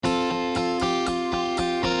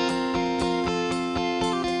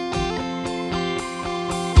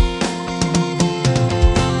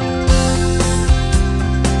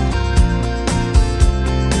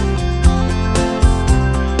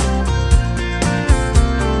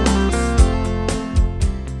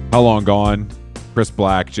How Long Gone? Chris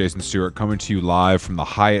Black, Jason Stewart coming to you live from the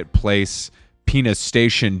Hyatt Place, Pena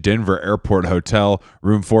Station, Denver Airport Hotel,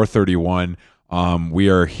 room 431. We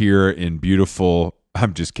are here in beautiful,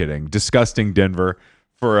 I'm just kidding, disgusting Denver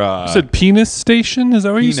for you said Penis Station? Is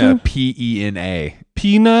that what you said? P-E-N-A.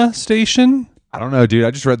 Pena Station? I don't know, dude.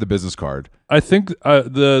 I just read the business card. I think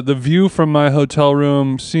the view from my hotel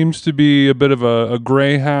room seems to be a bit of a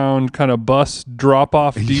Greyhound kind of bus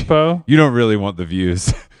drop-off depot. You don't really want the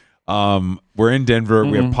views. We're in Denver.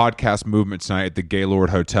 We have podcast movement tonight at the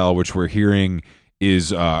Gaylord Hotel, which we're hearing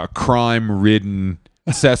is a crime-ridden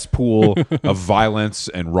cesspool of violence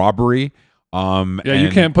and robbery. You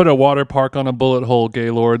can't put a water park on a bullet hole,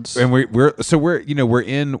 Gaylords. And we're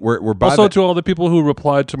by also to all the people who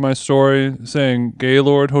replied to my story saying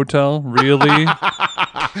Gaylord Hotel, really?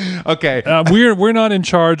 Okay. We're not in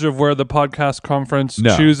charge of where the podcast conference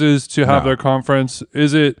chooses to have their conference.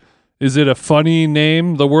 Is it a funny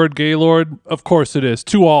name, the word Gaylord? Of course it is,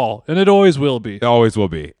 to all, and it always will be. It always will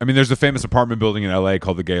be. I mean, there's a famous apartment building in LA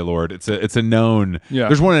called the Gaylord. It's a known. Yeah.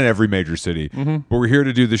 There's one in every major city. But we're here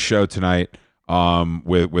to do the show tonight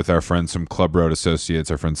with our friends, some Club Road associates.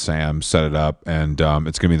 Our friend Sam set it up, and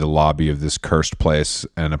it's going to be the lobby of this cursed place.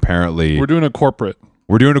 And apparently, we're doing a corporate.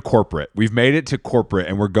 We've made it to corporate,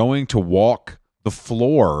 and we're going to walk the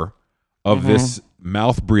floor of this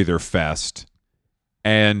mouth breather fest.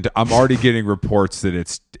 And I'm already getting reports that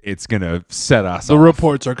it's gonna set us The off.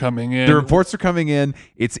 reports are coming in. The reports are coming in.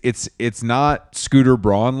 It's not Scooter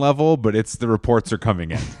Braun level, but the reports are coming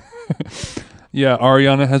in. Yeah,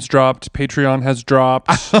 Ariana has dropped. Patreon has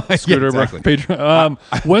dropped. Scooter Yeah, exactly. Patreon.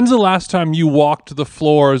 When's the last time you walked the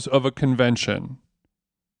floors of a convention?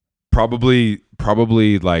 Probably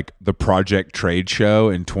like the Project Trade Show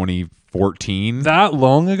in 2014. That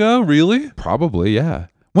long ago? Really? Probably, yeah.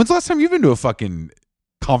 When's the last time you've been to a fucking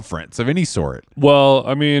conference of any sort? Well,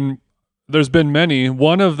 I mean, there's been many.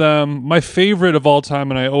 One of them, my favorite of all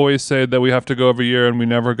time, and I always say that we have to go every year and we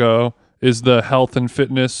never go, is the Health and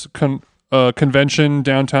Fitness Convention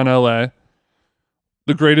downtown LA.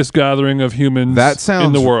 The greatest gathering of humans That sounds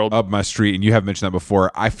in the world. up my street, and you have mentioned that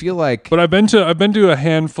before. I feel like, But I've been to a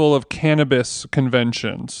handful of cannabis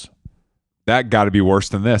conventions. that got to be worse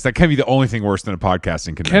than this. That can't be the only thing worse than a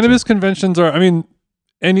podcasting convention. Cannabis conventions are, I mean,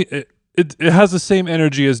 it has the same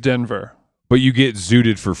energy as Denver. But you get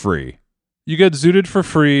zooted for free. You get zooted for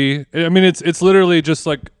free. I mean, it's literally just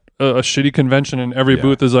like a shitty convention, and every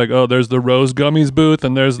booth is like, oh, there's the Rose Gummies booth,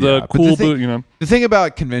 and there's the cool booth, you know. The thing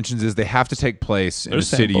about conventions is they have to take place in a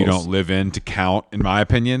city you samples. don't live in to count, in my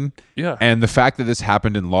opinion. Yeah. And the fact that this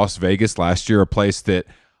happened in Las Vegas last year, a place that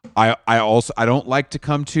I don't like to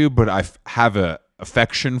come to, but I have a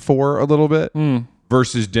affection for a little bit,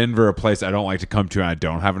 versus Denver, a place I don't like to come to and I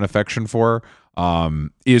don't have an affection for,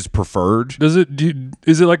 is preferred.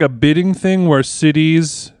 Is it like a bidding thing where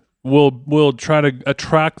cities will try to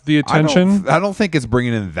attract the attention? I don't think it's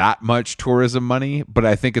bringing in that much tourism money, but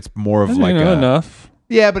I think it's more of like enough.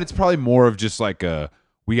 Yeah, but it's probably more of just like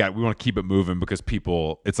we want to keep it moving because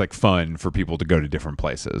it's like fun for people to go to different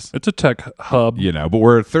places. It's a tech hub, but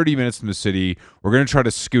we're 30 minutes from the city. We're going to try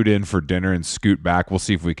to scoot in for dinner and scoot back. We'll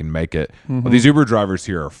see if we can make it. Well, these Uber drivers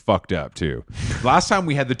here are fucked up too. Last time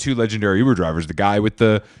we had the two legendary Uber drivers, the guy with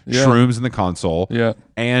the shrooms in the console,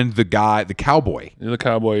 and the cowboy,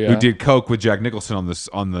 who did coke with Jack Nicholson on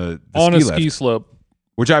the on ski a ski slope,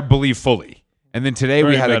 which I believe fully. And then today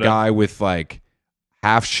we had meta. a guy with like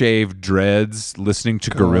half-shaved dreads listening to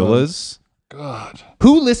Gorillaz. God.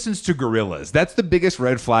 Who listens to Gorillaz? That's the biggest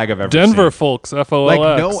red flag I've ever seen. Denver folks, FOLX.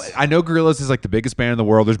 Like, I know Gorillaz is like the biggest band in the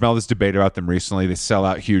world. There's been all this debate about them recently. They sell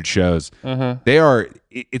out huge shows. They are.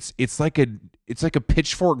 It's like a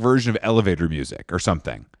pitchfork version of elevator music or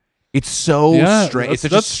something. It's so strange. It's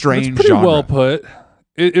such a strange that's pretty genre. well put.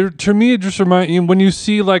 To me, it just reminds you when you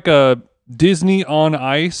see like a Disney on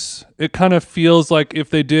Ice. It kind of feels like if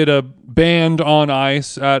they did a band on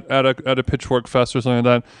ice at a Pitchfork Fest or something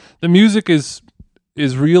like that. The music is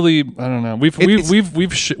really, I don't know. We've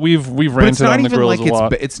ranted on the Gorillaz a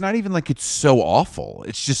lot. It's not even like it's so awful.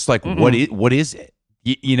 It's just like what is it?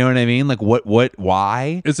 You know what I mean? Like what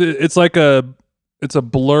why? It's like a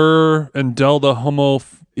Blur and Delta Homo.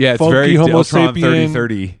 Yeah, it's funky very Homo Deltron sapien,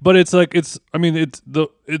 3030. but it's like it's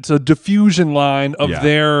a diffusion line of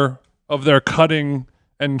their cutting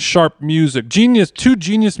and sharp music. Two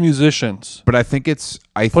genius musicians. But I think put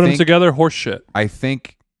them together, horse shit. I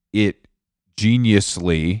think it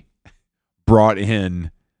geniusly brought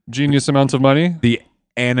in genius amounts of money. The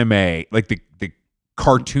anime, like the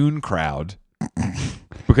cartoon crowd,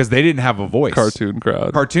 because they didn't have a voice. Cartoon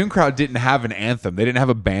crowd didn't have an anthem. They didn't have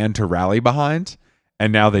a band to rally behind,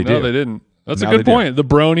 and now they do. No, they didn't. That's a good point. The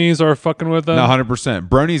bronies are fucking with them. No, 100%.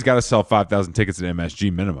 Brony's got to sell 5,000 tickets at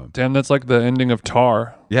MSG minimum. Damn, that's like the ending of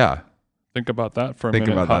Tar. Yeah. Think about that for a minute.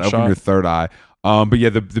 Think about that. Hot Open shot. your third eye. But yeah,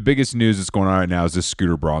 the biggest news that's going on right now is this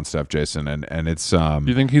Scooter Braun stuff, Jason, and it's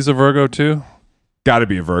You think he's a Virgo too? got to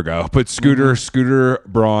be a Virgo. But Scooter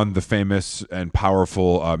Braun, the famous and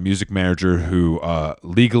powerful music manager who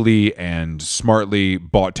legally and smartly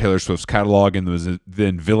bought Taylor Swift's catalog and was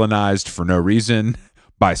then villainized for no reason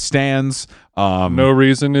by stans. No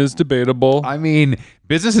reason is debatable. I mean,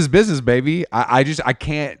 business is business, baby. I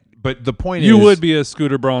can't. But the point is, you would be a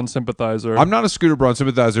Scooter Braun sympathizer. I'm not a Scooter Braun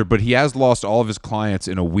sympathizer, but he has lost all of his clients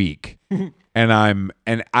in a week, and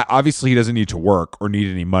obviously he doesn't need to work or need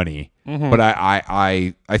any money. But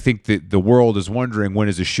I think that the world is wondering, when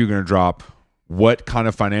is the shoe going to drop? What kind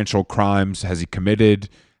of financial crimes has he committed?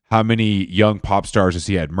 How many young pop stars has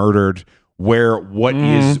he had murdered? What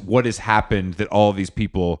has happened that all of these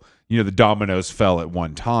people, the dominoes fell at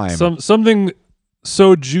one time? Something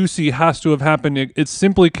so juicy has to have happened. It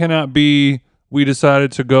simply cannot be, we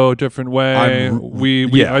decided to go a different way.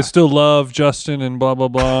 I still love Justin and blah, blah,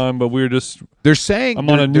 blah, but they're saying I'm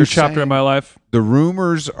on a new chapter in my life. The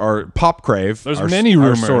rumors are Pop Crave. There's many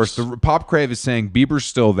rumors. Source. Pop Crave is saying Bieber's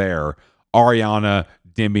still there. Ariana,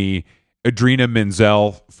 Demi, Adrena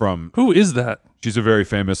Menzel from... Who is that? She's a very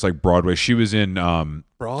famous Broadway. She was in...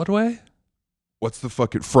 Broadway? What's the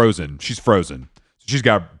fucking... Frozen. She's Frozen. She's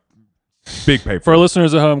got... big paper. For our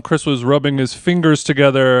listeners at home, Chris was rubbing his fingers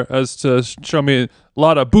together as to show me a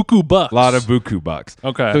lot of buku bucks.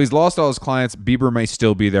 Okay. So he's lost all his clients. Bieber may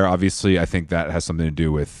still be there. Obviously, I think that has something to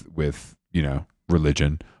do with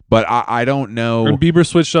religion. But I don't know. And Bieber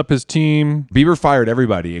switched up his team. Bieber fired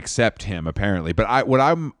everybody except him, apparently. But I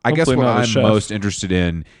guess what I'm most interested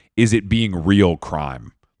in is it being real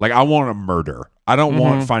crime. Like, I want a murder. I don't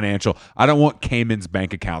want financial. I don't want Cayman's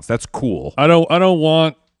bank accounts. That's cool. I don't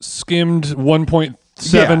want skimmed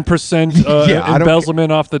 1.7%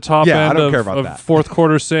 embezzlement off the top end of fourth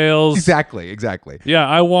quarter sales. Exactly. Yeah,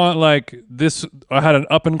 I want this. I had an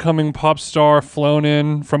up and coming pop star flown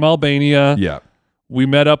in from Albania. Yeah, we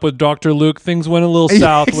met up with Dr. Luke. Things went a little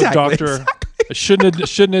south with Dr. Exactly. I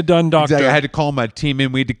shouldn't have done Doctor. Exactly. I had to call my team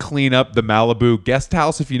in. We had to clean up the Malibu guest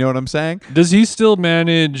house, if you know what I'm saying. Does he still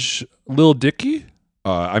manage Lil Dicky?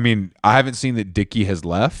 I mean, I haven't seen that Dicky has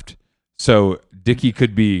left, so Dicky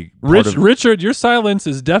could be Richard. Your silence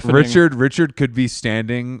is deafening. Richard could be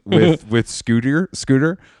standing with Scooter.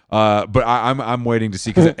 But I'm waiting to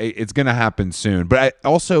see, because it's going to happen soon. But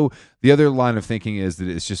also the other line of thinking is that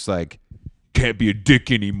it's just can't be a dick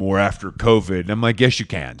anymore after COVID. And I'm like, yes, you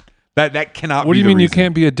can. That cannot. What do you mean reason. You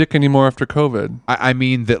can't be a dick anymore after COVID? I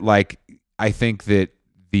mean that I think that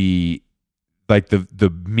the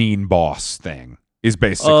mean boss thing is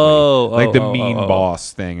basically the mean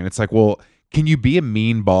boss thing, and it's well, can you be a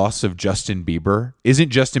mean boss of Justin Bieber? Isn't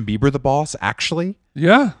Justin Bieber the boss, actually?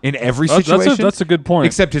 Yeah. In every situation? That's a good point.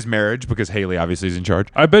 Except his marriage, because Haley obviously is in charge.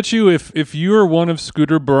 I bet you if you're one of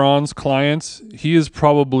Scooter Braun's clients, he is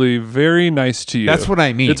probably very nice to you. That's what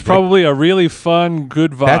I mean. It's probably a really fun,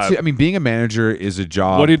 good vibe. Being a manager is a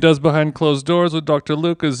job. What he does behind closed doors with Dr.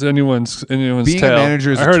 Luke is anyone's being tale. A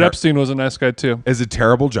manager is I heard Epstein was a nice guy too. Is a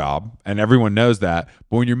terrible job, and everyone knows that.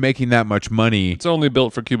 But when you're making that much money... It's only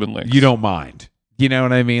built for Cuban links. You don't mind. You know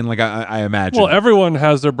what I mean? I imagine. Well, everyone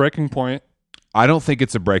has their breaking point. I don't think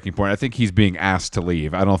it's a breaking point. I think he's being asked to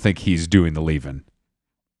leave. I don't think he's doing the leaving.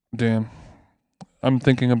 Damn. I'm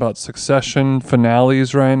thinking about Succession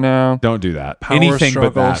finales right now. Don't do that. Power Anything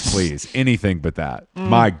struggles. but that, please. Anything but that.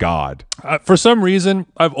 My God. For some reason,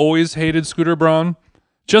 I've always hated Scooter Braun,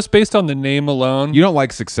 just based on the name alone. You don't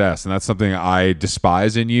like success, and that's something I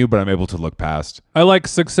despise in you, but I'm able to look past. I like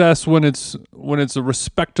success when it's a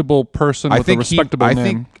respectable person with a respectable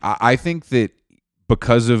name. I think that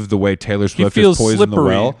because of the way Taylor Swift feels has poisoned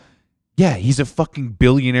slippery. the well. Yeah, he's a fucking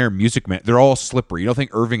billionaire music man. They're all slippery. You don't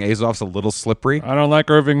think Irving Azoff's a little slippery? I don't like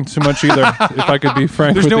Irving too much either, if I could be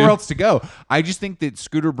frank There's with you. nowhere else to go. I just think that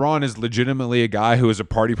Scooter Braun is legitimately a guy who is a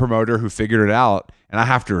party promoter who figured it out, and I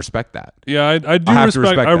have to respect that. Yeah, I do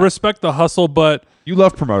respect I respect the hustle, but... You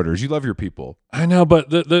love promoters. You love your people. I know,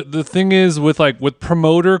 but the thing is with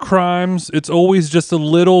promoter crimes, it's always just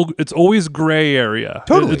it's always gray area.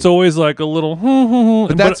 Totally. It's always a little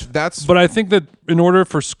But that's But I think that in order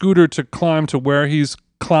for Scooter to climb to where he's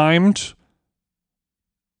climbed,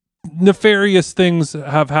 nefarious things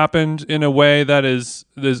have happened in a way that is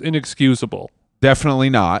inexcusable. definitely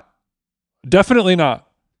not. Definitely not.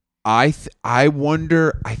 I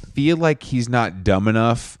wonder, I feel like he's not dumb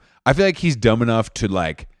enough. I feel like he's dumb enough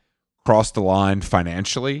to cross the line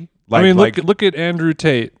financially. Look at Andrew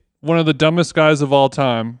Tate, one of the dumbest guys of all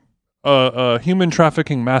time. a human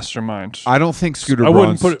trafficking mastermind. I don't think Scooter. I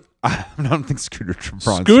wouldn't put it. I don't think Scooter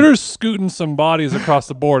Braun. Scooter's scooting some bodies across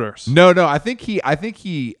the borders. No. I think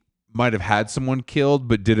he might have had someone killed,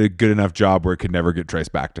 but did a good enough job where it could never get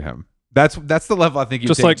traced back to him. That's the level I think.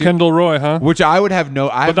 Just like Kendall Roy, huh? Which I would have no.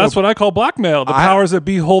 But that's what I call blackmail. The powers that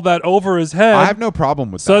be hold that over his head. I have no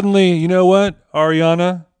problem with Suddenly, you know what?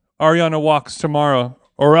 Ariana walks tomorrow,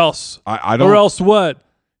 or else. I don't. Or else what?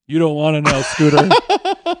 You don't want to know, Scooter.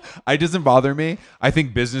 It doesn't bother me. I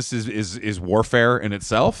think business is warfare in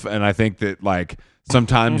itself, and I think that like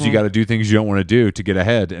sometimes you got to do things you don't want to do to get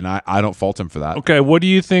ahead, and I don't fault him for that. Okay, what do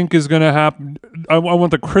you think is going to happen? I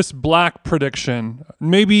want the Chris Black prediction.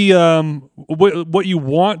 Maybe what you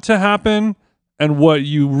want to happen and what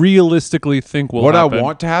you realistically think will happen. What I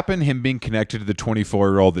want to happen, him being connected to the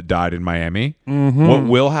 24-year-old that died in Miami. What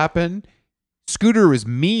will happen? Scooter is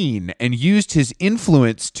mean and used his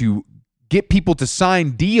influence to get people to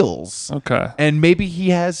sign deals. Okay. And maybe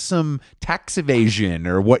he has some tax evasion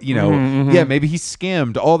or what, yeah, maybe he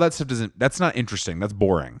skimmed. All that stuff that's not interesting. That's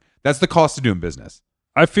boring. That's the cost of doing business.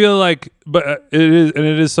 I feel like, but it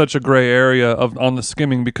is such a gray area on the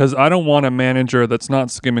skimming, because I don't want a manager that's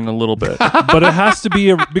not skimming a little bit, but it has to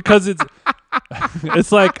be because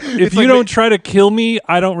it's like if you don't try to kill me,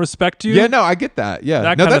 I don't respect you. Yeah, no, I get that. Yeah,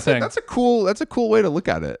 that kind of thing. That's a cool way to look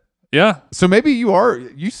at it. Yeah. So maybe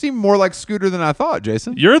you seem more like Scooter than I thought,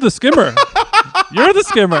 Jason. You're the skimmer. You're the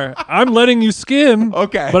skimmer. I'm letting you skim.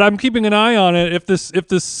 Okay. But I'm keeping an eye on it. If the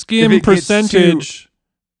skim percentage,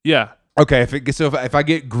 yeah. Okay, if I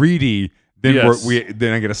get greedy, then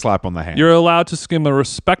then I get a slap on the hand. You're allowed to skim a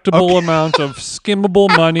respectable amount of skimmable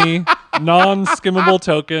money, non-skimmable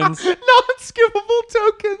tokens. Non-skimmable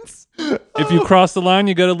tokens. If you cross the line,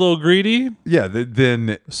 you get a little greedy. Yeah,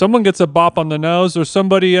 then someone gets a bop on the nose, or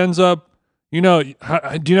somebody ends up. Do you know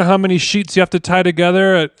how many sheets you have to tie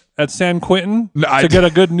together at San Quentin to get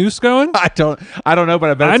a good noose going? I don't know, but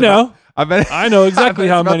I bet I know. I know exactly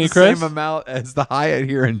how many, Chris. Same amount as the Hyatt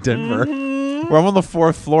here in Denver, where I'm on the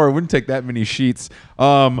 4th floor. It wouldn't take that many sheets.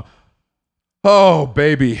 Oh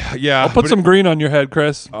baby, yeah. I'll put some green on your head,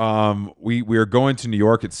 Chris. We are going to New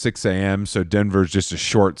York at 6 a.m. So Denver's just a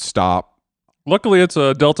short stop. Luckily, it's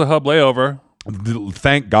a Delta Hub layover.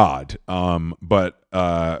 Thank God. But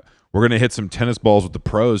we're gonna hit some tennis balls with the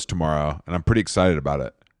pros tomorrow, and I'm pretty excited about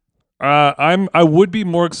it. I would be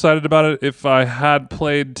more excited about it if I had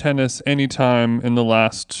played tennis anytime in the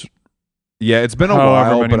last. Yeah, it's been a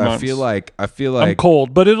while, but months. I feel like I'm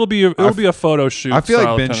cold, but it'll be a photo shoot. I feel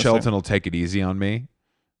like Ben Shelton will take it easy on me.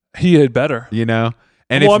 He had better,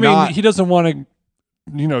 and he doesn't want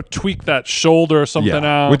to, tweak that shoulder or something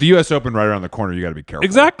out. With the U.S. Open right around the corner, you got to be careful.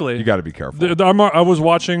 Exactly, you got to be careful. I was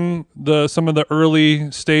watching some of the early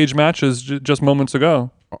stage matches just moments ago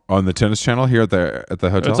on the tennis channel here at the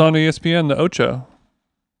hotel. It's on ESPN, the Ocho.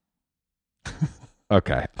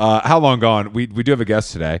 Okay. How long gone? We do have a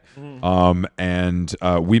guest today. And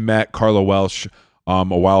we met Karla Welch a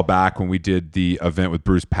while back when we did the event with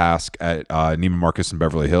Bruce Pask at Neiman Marcus in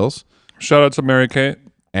Beverly Hills. Shout out to Mary Kate.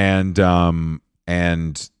 And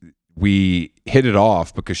we hit it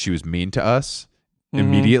off because she was mean to us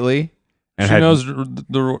immediately. And she knows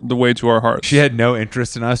the way to our hearts. She had no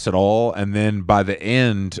interest in us at all. And then by the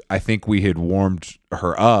end, I think we had warmed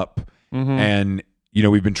her up. And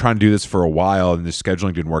we've been trying to do this for a while, and the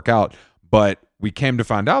scheduling didn't work out. But we came to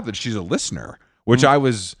find out that she's a listener, which I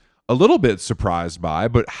was a little bit surprised by,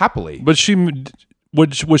 but happily. But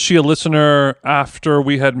was she a listener after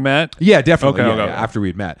we had met? Yeah, definitely. Okay. After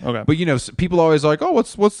we'd met. Okay. But people always are like, oh,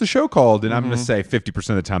 what's the show called? And I'm going to say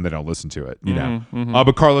 50% of the time they don't listen to it.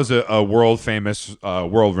 But Karla's a world famous,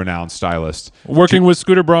 world renowned stylist, working with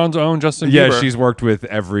Scooter Braun's own Justin Bieber. Yeah, she's worked with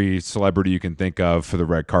every celebrity you can think of for the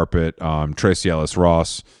red carpet. Tracy Ellis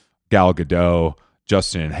Ross, Gal Gadot,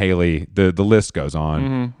 Justin and Haley. The list goes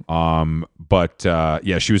on.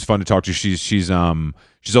 She was fun to talk to. She's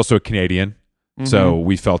also a Canadian. So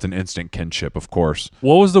we felt an instant kinship, of course.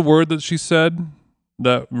 What was the word that she said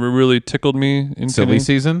that really tickled me? Silly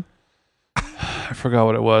season? I forgot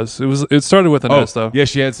what it was. It started with an S though. Yeah,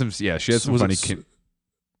 she had some funny.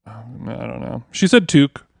 I don't know. She said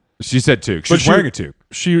toque. She said toque. She's wearing a toque.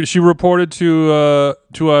 She reported to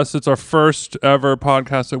us. It's our first ever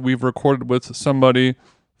podcast that we've recorded with somebody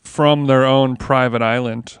from their own private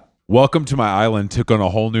island. Welcome to my island took on a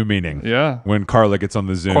whole new meaning. Yeah. When Karla gets on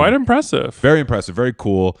the Zoom. Quite impressive. Very impressive. Very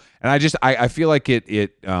cool. And I feel like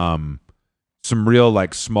it some real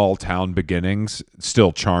like small town beginnings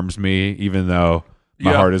still charms me, even though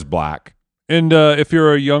my heart is black. And if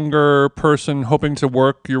you're a younger person hoping to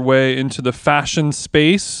work your way into the fashion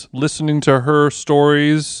space, listening to her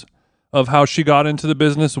stories of how she got into the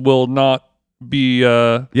business will not be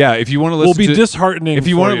if you want to will listen be to disheartening. if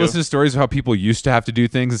you want want to listen to stories of how people used to have to do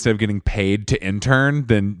things instead of getting paid to intern,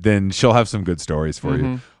 then she'll have some good stories for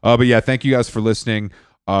you. But yeah, thank you guys for listening.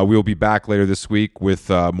 We will be back later this week with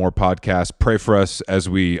more podcasts. Pray for us as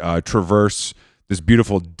we traverse this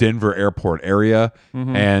beautiful Denver airport area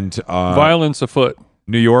and violence afoot.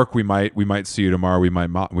 New York. We might see you tomorrow. We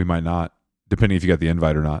might not, depending if you got the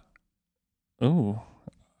invite or not. Oh,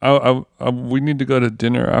 we need to go to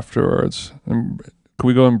dinner afterwards. Can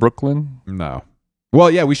we go in Brooklyn? No. Well,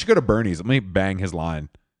 yeah, we should go to Bernie's. Let me bang his line.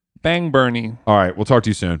 Bang Bernie. All right, we'll talk to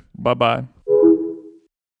you soon. Bye-bye.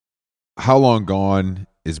 How Long Gone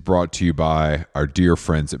is brought to you by our dear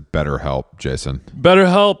friends at BetterHelp, Jason.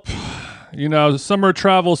 BetterHelp. You know, the summer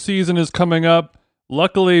travel season is coming up.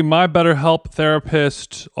 Luckily, my BetterHelp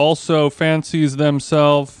therapist also fancies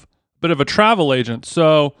themselves a bit of a travel agent.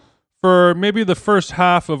 So for maybe the first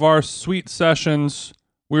half of our sweet sessions,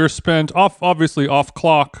 we were spent obviously off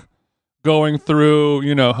clock going through,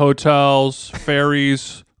 hotels,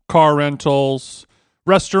 ferries, car rentals,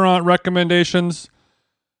 restaurant recommendations.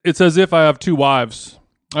 It's as if I have two wives.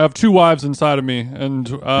 I have two wives inside of me. And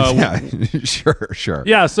yeah, sure.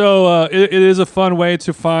 Yeah, so it is a fun way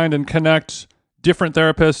to find and connect different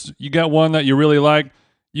therapists. You get one that you really like.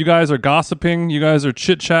 You guys are gossiping. You guys are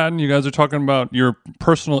chit-chatting. You guys are talking about your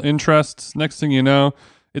personal interests. Next thing you know,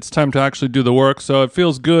 it's time to actually do the work. So it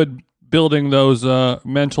feels good building those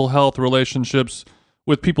mental health relationships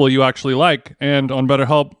with people you actually like. And on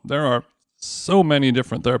BetterHelp, there are so many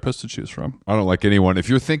different therapists to choose from. I don't like anyone. If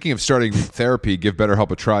you're thinking of starting therapy, give BetterHelp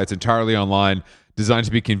a try. It's entirely online, designed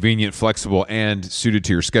to be convenient, flexible, and suited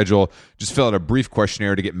to your schedule. Just fill out a brief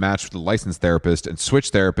questionnaire to get matched with a licensed therapist and switch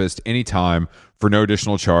therapist anytime for no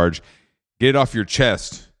additional charge. Get it off your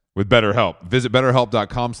chest with BetterHelp. Visit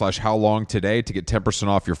BetterHelp.com/howlong today to get 10%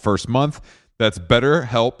 off your first month. That's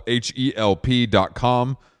BetterHelp,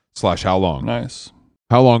 HELP.com/howlong. Nice.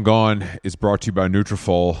 How Long Gone is brought to you by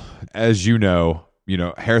Nutrafol. As you know,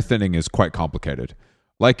 hair thinning is quite complicated.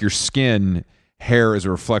 Like your skin, hair is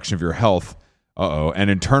a reflection of your health. And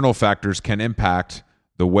internal factors can impact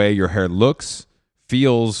the way your hair looks,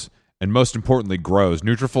 feels, and most importantly, grows.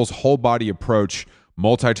 Nutrafol's whole body approach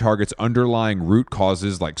multi-targets underlying root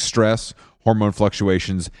causes like stress, hormone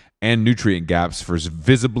fluctuations, and nutrient gaps for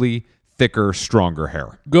visibly thicker, stronger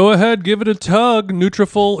hair. Go ahead, give it a tug.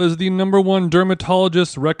 Nutrafol is the #1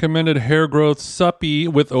 dermatologist recommended hair growth suppy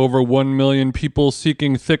with over 1 million people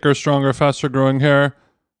seeking thicker, stronger, faster growing hair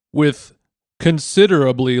with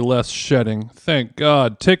considerably less shedding. Thank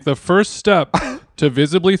God. Take the first step to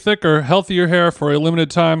visibly thicker, healthier hair for a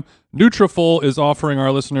limited time. Nutrafol is offering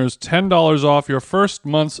our listeners $10 off your first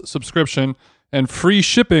month's subscription and free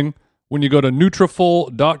shipping when you go to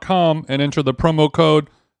Nutrafol.com and enter the promo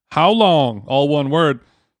code HOWLONG, all one word.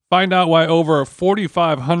 Find out why over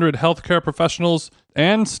 4,500 healthcare professionals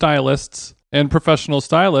and stylists and professional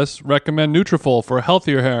stylists recommend Nutrafol for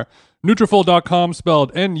healthier hair. Nutrafol.com,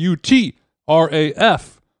 spelled Nutrafol.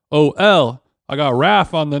 I got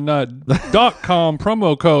RAF on the nut. .com,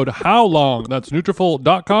 promo code HOWLONG. That's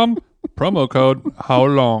Nutrafol.com, promo code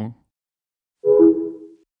HOWLONG.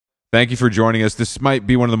 Thank you for joining us. This might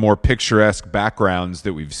be one of the more picturesque backgrounds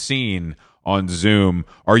that we've seen on Zoom.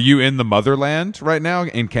 Are you in the motherland right now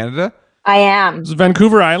in Canada? I am. Is it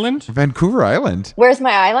Vancouver Island? Vancouver Island. Where's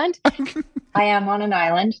my island? I am on an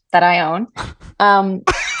island that I own.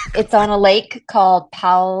 It's on a lake called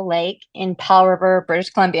Powell Lake in Powell River, British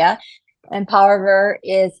Columbia. And Powell River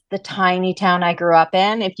is the tiny town I grew up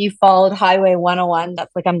in. If you followed Highway 101,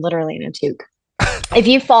 that's like I'm literally in a toque. If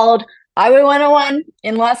you followed Highway 101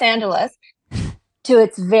 in Los Angeles to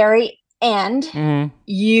its very end,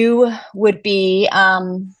 you would be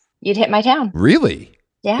you'd hit my town. Really?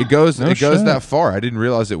 Yeah. It goes that far. I didn't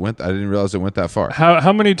realize it went that far.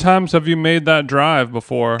 How many times have you made that drive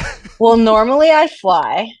before? Well, normally I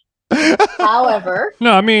fly. However,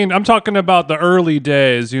 no, I mean, I'm talking about the early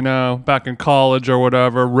days, back in college or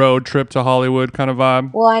whatever, road trip to Hollywood kind of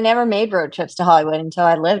vibe. Well, I never made road trips to Hollywood until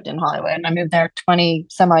I lived in Hollywood, and I moved there 20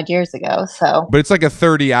 some odd years ago. So, but it's like a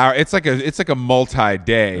 30-hour. It's like a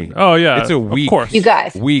multi-day. Oh yeah, it's a week. Of course. You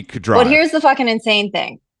guys, week drive. But here's the fucking insane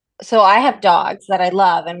thing. So I have dogs that I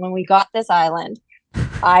love, and when we got this island,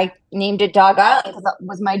 I named it Dog Island because it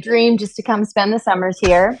was my dream just to come spend the summers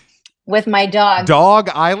here with my dog. Dog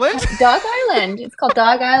Island? Dog Island. It's called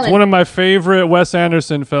Dog Island. It's one of my favorite Wes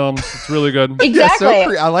Anderson films. It's really good.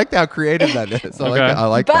 Exactly. I like how creative that is. I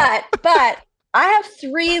like that. But I have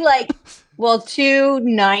two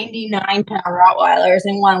 99-pound Rottweilers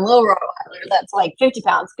and one little Rottweiler that's like 50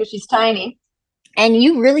 pounds because she's tiny. And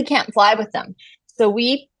you really can't fly with them. So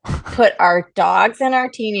we put our dogs and our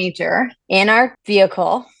teenager in our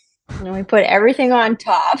vehicle, and we put everything on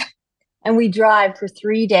top, and we drive for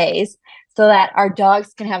 3 days so that our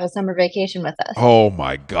dogs can have a summer vacation with us. Oh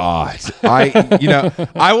my God.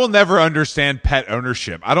 I will never understand pet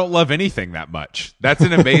ownership. I don't love anything that much. That's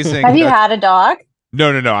an amazing. Have you had a dog?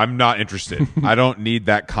 No. I'm not interested. I don't need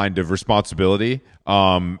that kind of responsibility.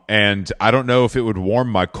 And I don't know if it would warm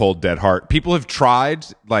my cold, dead heart. People have tried,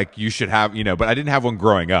 like you should have, but I didn't have one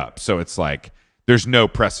growing up. So it's like, there's no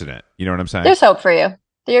precedent. You know what I'm saying? There's hope for you.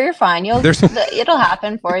 You're fine. It'll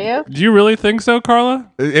happen for you. Do you really think so, Karla?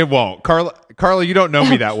 It won't. Karla, you don't know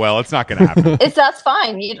me that well. It's not going to happen. That's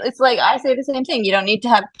fine. It's like I say the same thing. You don't need to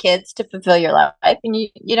have kids to fulfill your life, and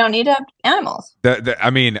you don't need to have animals.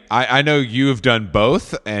 I know you have done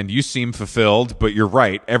both, and you seem fulfilled. But you're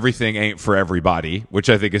right. Everything ain't for everybody, which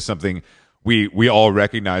I think is something we all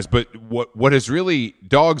recognize. But what has really,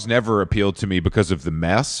 dogs never appealed to me because of the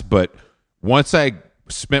mess. But once I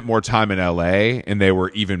spent more time in LA and they were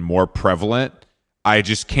even more prevalent, I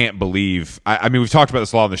just can't believe. I mean, we've talked about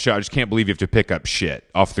this a lot on the show. I just can't believe you have to pick up shit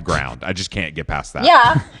off the ground. I just can't get past that.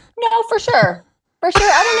 Yeah, no, for sure. I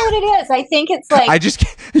don't know what it is. I think it's like I just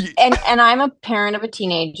can't. and I'm a parent of a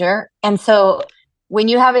teenager, and so when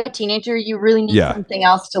you have a teenager, you really need something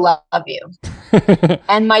else to love you.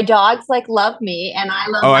 And my dogs love me, and I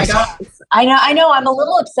love my dogs. I know. I'm a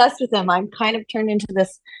little obsessed with them. I'm kind of turned into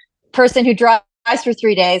this person who drives for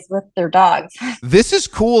 3 days with their dogs. This is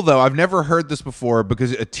cool, though. I've never heard this before,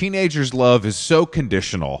 because a teenager's love is so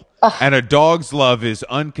conditional, and a dog's love is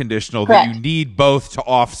unconditional. Correct. That you need both to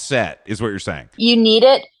offset, is what you're saying. You need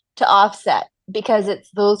it to offset, because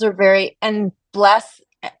those are very, and bless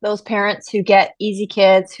those parents who get easy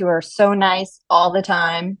kids who are so nice all the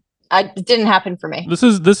time. It didn't happen for me. This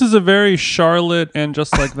is a very Charlotte and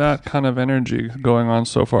Just Like That kind of energy going on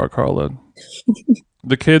so far, Karla.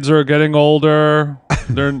 The kids are getting older.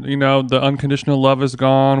 They're, the unconditional love is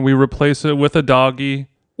gone. We replace it with a doggy.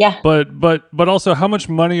 Yeah. But also, how much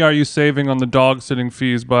money are you saving on the dog sitting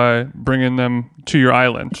fees by bringing them to your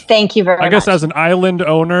island? Thank you very much. I guess as an island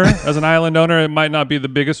owner, it might not be the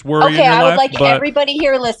biggest worry in your life. I would like everybody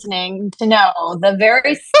here listening to know the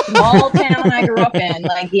very small town I grew up in.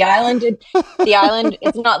 Like the island,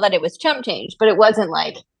 it's not that it was chump change, but it wasn't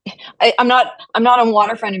like, I'm not on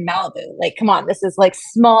waterfront in Malibu. Like, come on, this is like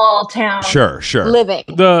small town. Sure. Living.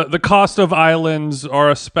 The cost of islands are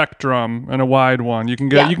a spectrum and a wide one. You can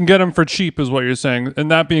get them for cheap, is what you're saying. And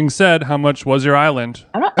that being said, how much was your island?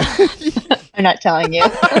 I'm not telling you.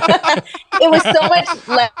 It was so much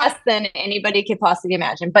less than anybody could possibly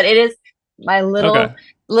imagine. But it is my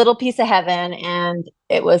little piece of heaven, and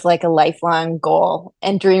it was like a lifelong goal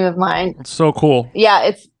and dream of mine. It's so cool.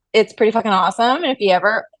 Yeah, it's pretty fucking awesome. And if you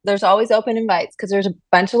ever, there's always open invites, because there's a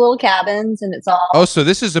bunch of little cabins, and it's all. Oh, so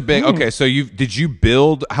this is a big. Okay, so did you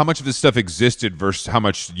build? How much of this stuff existed versus how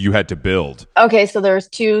much you had to build? Okay, so there's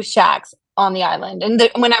 2 shacks on the island, and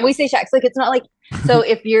when we say shacks, like it's not like. So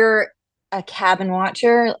if you're a cabin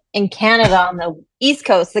watcher in Canada on the East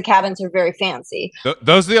Coast, the cabins are very fancy.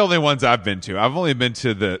 Those are the only ones I've been to. I've only been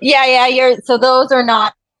to the. Yeah. So those are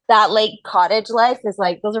not. That lake cottage life is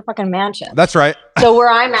like, those are fucking mansions. That's right. So where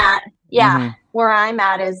I'm at, where I'm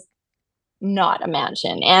at is not a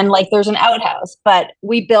mansion. And like there's an outhouse, but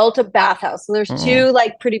we built a bathhouse. So there's 2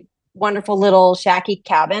 like pretty wonderful little shacky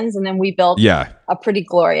cabins. And then we built a pretty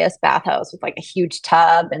glorious bathhouse with like a huge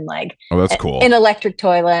tub and like that's cool. An electric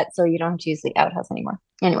toilet. So you don't have to use the outhouse anymore.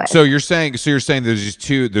 Anyway. So you're saying there's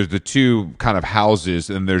the 2 kind of houses,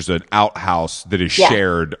 and there's an outhouse that is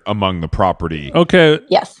shared among the property. Okay.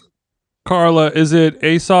 Yes. Karla, is it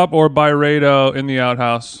Aesop or Byredo in the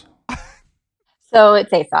outhouse? So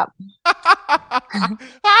it's Aesop.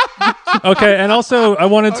 Okay, and also I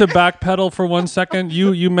wanted to backpedal for 1 second.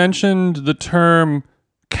 You mentioned the term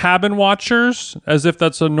cabin watchers as if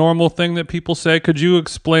that's a normal thing that people say. Could you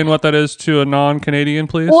explain what that is to a non-Canadian,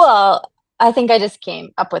 please? Well, I think I just came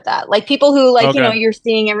up with that. Like people who you're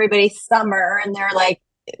seeing everybody's summer, and they're like,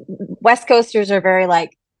 West Coasters are very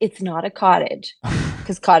like, it's not a cottage,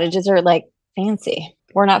 because cottages are like fancy.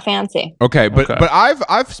 We're not fancy. Okay, but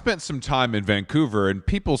I've spent some time in Vancouver, and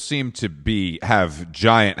people seem to have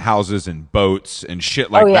giant houses and boats and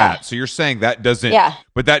shit like that. So you're saying that doesn't,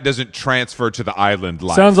 but that doesn't transfer to the island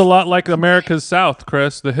life. Sounds a lot like America's South,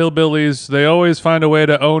 Chris. The hillbillies, they always find a way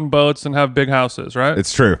to own boats and have big houses, right?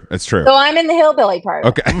 It's true. So I'm in the hillbilly part.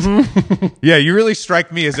 Okay. Yeah, you really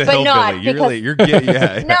strike me as a hillbilly.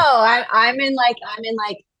 No, I'm in like.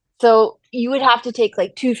 So you would have to take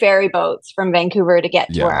like 2 ferry boats from Vancouver to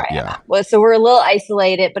get to where I am at. Well, so we're a little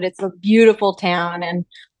isolated, but it's a beautiful town, and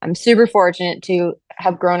I'm super fortunate to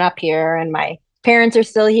have grown up here. And my parents are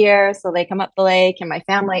still here, so they come up the lake, and my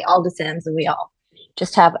family all descends, and we all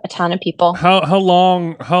just have a ton of people. How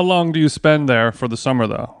long do you spend there for the summer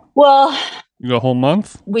though? Well, You go a whole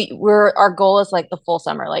month? our goal is like the full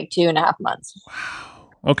summer, like 2.5 months.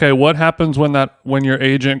 Okay, what happens when your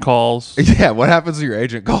agent calls? Yeah, what happens when your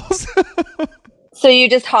agent calls? So you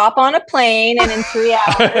just hop on a plane, and in 3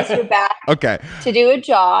 hours you're back Okay. to do a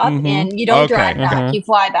job, Mhm. and you don't Okay. drive back. You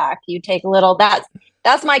fly back. You take a little.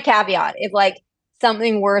 That's my caveat. If like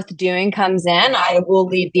something worth doing comes in, I will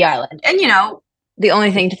leave the island. And the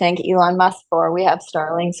only thing to thank Elon Musk for, we have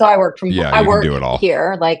Starlink, so I work from. Yeah, I you work can do it all.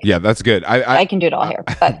 here. Like, Yeah, that's good. I can do it all here.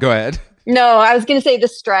 But Go ahead. no, I was going to say the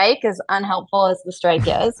strike, as unhelpful as the strike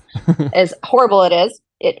is, as horrible it is,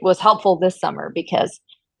 it was helpful this summer because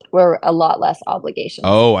we're a lot less obligations.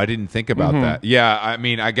 Oh, I didn't think about Mhm. that. Yeah, I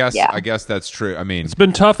mean, I guess Yeah. that's true. I mean, It's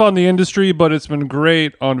been tough on the industry, but it's been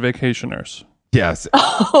great on vacationers. yes.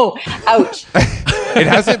 Oh, ouch. It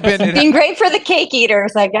hasn't been Been great for the cake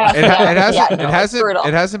eaters, I guess. It hasn't. No, it it's hasn't. brutal.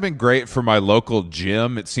 It hasn't been great for my local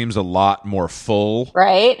gym. It seems a lot more full.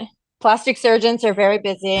 Right? Plastic surgeons are very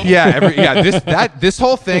busy. Yeah. This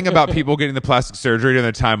whole thing about people getting the plastic surgery during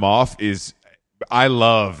their time off is. I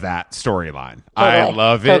love that storyline. I Totally,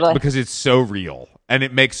 love it totally. because it's so real and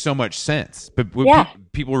it makes so much sense. But what Yeah.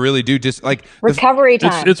 people really do just like Recovery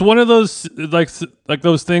time. It's one of those like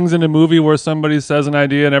those things in a movie where somebody says an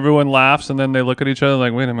idea and everyone laughs and then they look at each other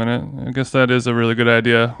like, wait a minute, I guess that is a really good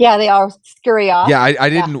idea. Yeah, they all scurry off. Yeah, I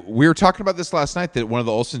didn't. We were talking about this last night that one of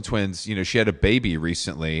the Olsen twins, she had a baby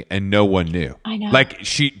recently and no one knew. I know. Like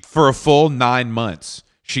for a full 9 months,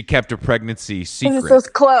 she kept a pregnancy Because secret. it's those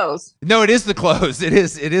clothes. No, it is the clothes. It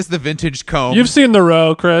is the vintage comb. You've seen the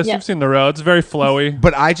row, Chris. Yeah. You've seen the row. It's very flowy.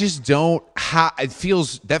 But I just don't.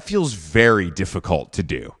 That feels very difficult to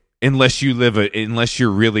do unless you're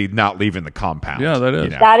really not leaving the compound. Yeah, that is.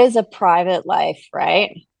 That is a private life,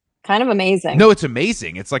 right? Kind of amazing. No, it's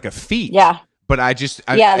amazing. It's like a feat. Yeah. But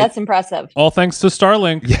That's impressive. All thanks to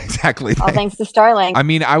Starlink. Yeah, exactly. All thanks to Starlink. I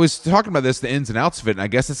mean, I was talking about the ins and outs of it, and I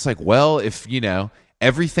guess it's like, well, if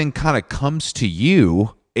everything kind of comes to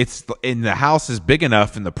you, it's in the house is big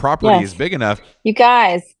enough and the property Yes. is big enough. You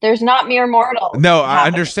guys, there's not mere mortals. No, I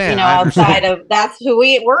happening, understand. Outside of that's who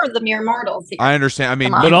we're the mere mortals here. I understand. I mean,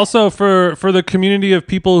 Come on. But also for the community of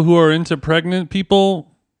people who are into pregnant people,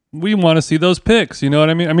 we want to see those pics. You know what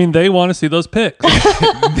I mean? I mean, they want to see those pics.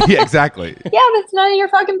 yeah, exactly. Yeah, but it's none of your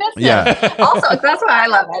fucking business. Yeah. Also, that's why I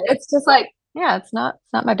love it. It's just like, yeah, it's not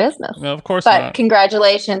my business. No, of course But not.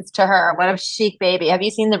 congratulations to her. What a chic baby. Have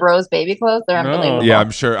you seen the Rose baby clothes? They're No. unbelievable. Yeah,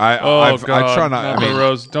 I'm sure. I God, try not. I the mean,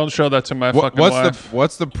 Rose. Don't show that to my fucking wife.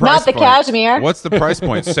 what's the price? Not the point? cashmere. What's the price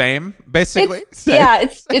point? Same, basically. Same. Yeah,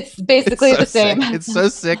 it's basically It's so the same. sick. It's so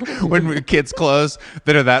sick when kids' clothes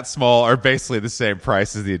that are that small are basically the same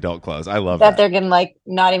price as the adult clothes. I love that that. they're gonna like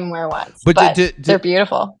not even wear once. But But, did- they're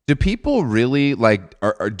beautiful. Do people really like?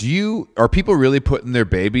 Are people really putting their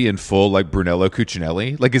baby in full like Brunello Cucinelli?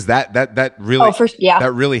 Like, is that really? Oh, yeah.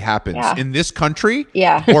 That really happens Yeah. in this country,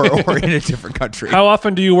 Yeah. or in a different country. How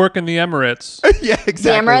often do you work in the Emirates? Yeah, The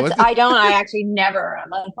exactly. Emirates, What's I don't. I actually never. I'm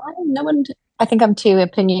like, well, no one. I think I'm too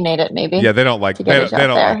opinionated, maybe. yeah, they don't like to they, get a they job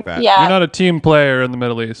don't there. like that. You're Yeah. not a team player in the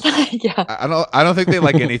Middle East. Yeah. I don't think they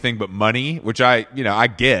like anything but money, which I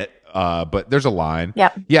get. But there's a line.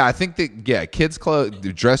 Yep. Yeah, I think that kids clothes,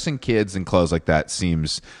 dressing kids in clothes like that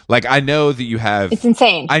seems like I know that you have. It's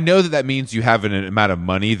insane. I know that means you have an amount of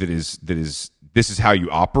money that is this is how you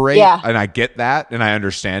operate. Yeah. And I get that and I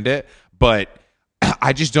understand it, but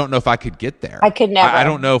I just don't know if I could get there. I could never. I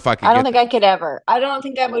don't know if I could. I don't think I could ever. I don't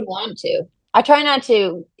think I would want to. I try not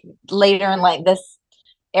to later in like this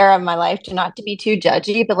era of my life to be too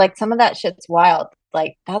judgy, but like some of that shit's wild.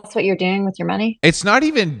 Like that's what you're doing with your money, It's not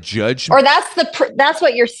even judgment. or that's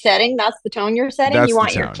what you're setting. That's the tone you're setting. That's You the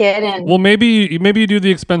want your tone. kid and Well, maybe you do the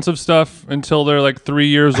expensive stuff until they're like 3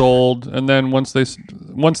 years old, and then once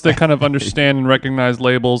they kind of understand and recognize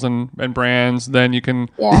labels and brands, then you can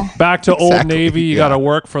yeah, back to Old Exactly, Navy. You yeah. got to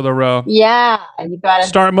work for the row. yeah. You got to.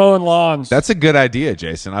 Start mowing lawns. That's a good idea,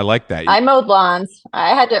 Jason. I like that. I mowed lawns.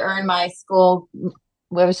 I had to earn my school.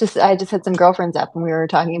 I just had some girlfriends up, and we were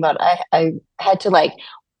talking about. I had to like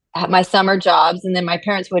have my summer jobs, and then my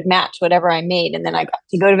parents would match whatever I made, and then I got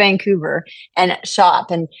to go to Vancouver and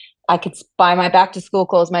shop, and I could buy my back to school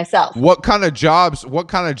clothes myself. What kind of jobs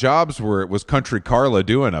was Country Karla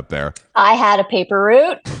doing up there? I had a paper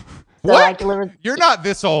route. So What? I delivered. You're not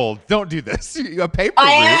this old. Don't do this. A paper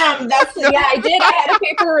I route? am. Yeah, I did. I had a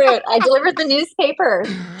paper route. I delivered the newspaper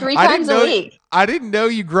 3 I times didn't a know- week. I didn't know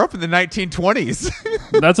you grew up in the 1920s.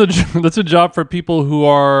 That's a job for people who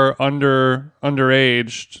are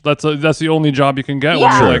underaged. That's the only job you can get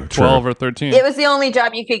when you're like 12 or 13. It was the only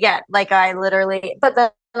job you could get. Like I literally, but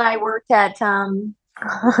then I worked at you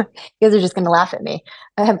guys are just gonna laugh at me.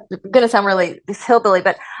 I'm gonna sound really hillbilly,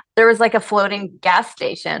 but there was like a floating gas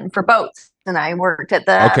station for boats, and I worked at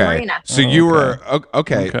the marina. So you were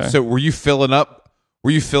okay. So were you filling up? Were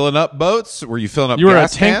you filling up boats? Were you filling up? You were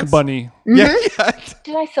gas a tank cans? bunny. Mm-hmm. Yeah.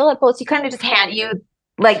 Did I fill up boats? You kind of just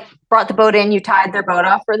brought the boat in, you tied their boat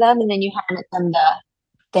off for them, and then you handed them the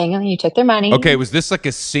thing, and then you took their money. Okay, was this like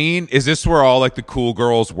a scene? Is this where all like the cool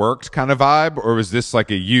girls worked kind of vibe, or was this like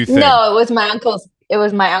a you thing? No, it was my uncle's. It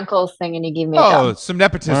was my uncle's thing, and he gave me a job. Some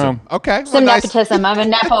nepotism. Okay, some nepotism. I'm a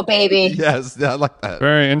nepo baby. Yes, I like that.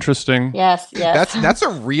 Very interesting. Yes. That's a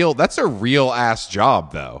real ass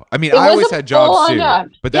job, though. I mean, I always had jobs too,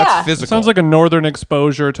 but that's physical. It sounds like a northern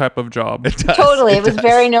exposure type of job. It does. Totally, it was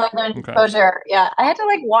very northern exposure. Yeah, I had to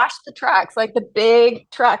like wash the trucks, like the big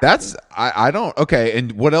trucks. That's I don't. Okay,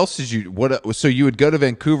 and what else did you? So you would go to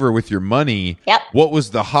Vancouver with your money. Yep. What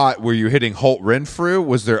was the hot? Were you hitting Holt Renfrew?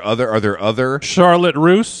 Was there other? Are there other? Charlotte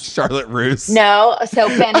Roos? Charlotte Roos. No, so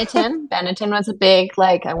Benetton. Benetton was a big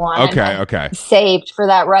I wanted. Okay. Saved for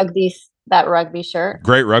that rugby shirt.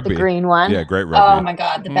 Great rugby. The green one. Yeah, great rugby. Oh my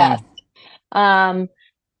god, the best. And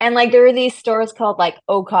like there were these stores called like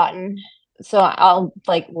O Cotton. So I'll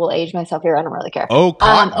will age myself here. I don't really care. O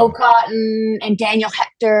Cotton. O Cotton and Daniel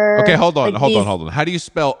Hector. Okay, hold on. How do you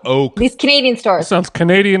spell oak? These Canadian stores. Sounds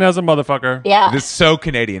Canadian as a motherfucker. Yeah. This is so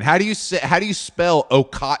Canadian. How do you spell O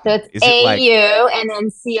Cotton? So it's A-U and then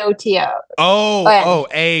C-O-T-O. Oh,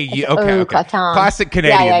 A-U. Okay. Classic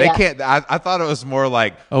Canadian. Yeah. They can't. I thought it was more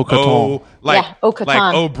like O Coton.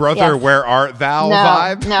 Oh brother, where art thou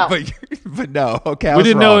vibe? No. but no. Okay. We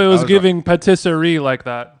didn't know it was giving patisserie like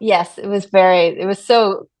that. Yes, it was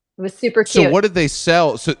super cute. So what did they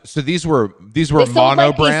sell? So these were they sold,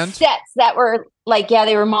 mono brand these sets that were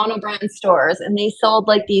they were mono brand stores, and they sold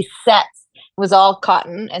like these sets. It was all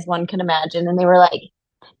cotton, as one can imagine, and they were like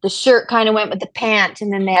the shirt kind of went with the pant,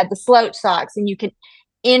 and then they had the slouch socks, and you could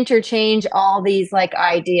interchange all these like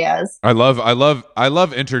ideas. I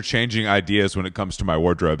love interchanging ideas when it comes to my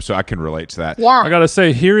wardrobe, so I can relate to that. Yeah. I gotta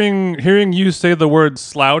say, hearing you say the word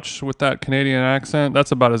slouch with that Canadian accent,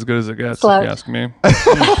 that's about as good as it gets, Slouch. if you ask me.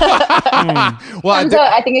 Well,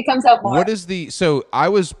 I think it comes out more. What is so I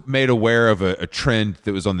was made aware of a trend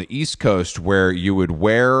that was on the East Coast where you would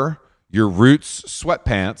wear your Roots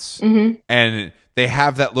sweatpants and they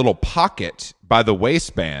have that little pocket by the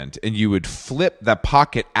waistband, and you would flip that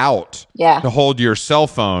pocket out to hold your cell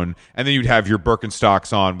phone, and then you'd have your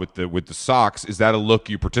Birkenstocks on with the socks. Is that a look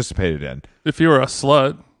you participated in? If you were a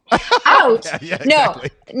slut. Ouch. Yeah,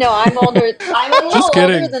 exactly. No, I'm older. I'm a little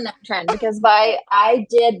kidding. older than that trend because I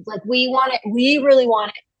did we really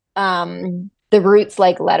wanted the Roots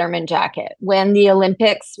like Letterman jacket when the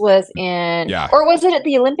Olympics was in, or was it at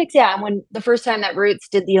the Olympics? Yeah, when the first time that Roots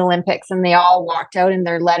did the Olympics and they all walked out in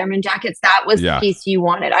their Letterman jackets, that was the piece you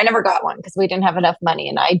wanted. I never got one because we didn't have enough money,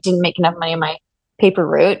 and I didn't make enough money in my paper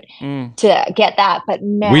route to get that. But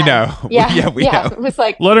man, we know, we know. It was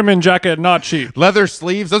like Letterman jacket, not cheap. Leather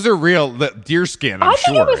sleeves; those are real deer skin. I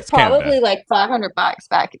think sure. it was probably like $500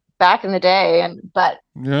 back in the day, but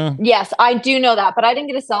yes, I do know that. But I didn't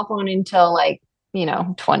get a cell phone until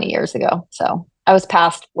 20 years ago. So I was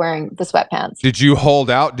past wearing the sweatpants. Did you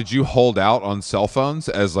hold out on cell phones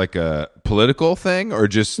as like a political thing, or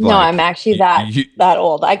just no? I'm actually that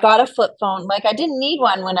old. I got a flip phone. Like I didn't need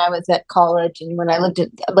one when I was at college, and when I lived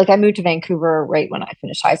I moved to Vancouver right when I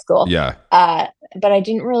finished high school. Yeah. But I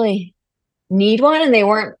didn't really need one, and they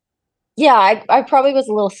weren't. Yeah, I probably was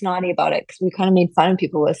a little snotty about it because we kind of made fun of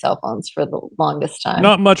people with cell phones for the longest time.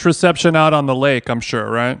 Not much reception out on the lake, I'm sure,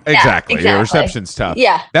 right? Exactly. Yeah, reception's tough.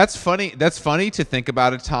 Yeah. That's funny. That's funny to think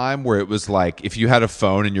about a time where it was like if you had a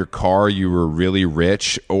phone in your car, you were really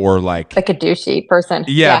rich or like a douchey person.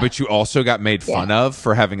 Yeah, but you also got made fun of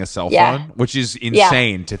for having a cell phone, which is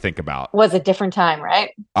insane to think about. It was a different time,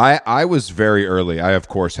 right? I was very early. I of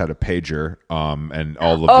course had a pager and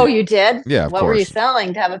all of Oh, you did? Yeah, What were you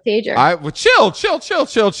selling to have a pager?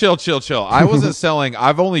 Chill. I wasn't selling.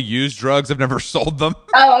 I've only used drugs. I've never sold them.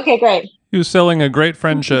 Oh, okay, great. He was selling a great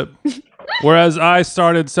friendship. Whereas I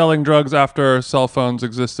started selling drugs after cell phones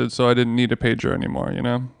existed, so I didn't need a pager anymore,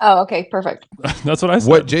 Oh, okay, perfect. That's what I said.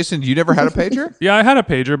 What, Jason, you never had a pager? Yeah, I had a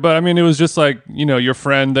pager, but I mean, it was just like, your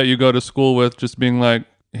friend that you go to school with just being like,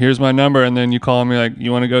 here's my number, and then you call me like,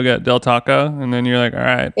 you want to go get Del Taco, and then you're like, all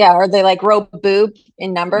right. Yeah, or they like rope boob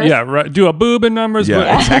in numbers. Yeah, right. Do a boob in numbers. Yeah,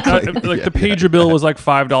 but exactly. Like the pager bill was like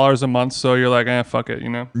 $5 a month, so you're like, fuck it, you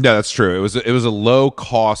know. Yeah, that's true. It was a low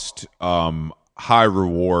cost, high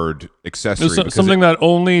reward accessory. It's something that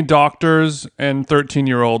only doctors and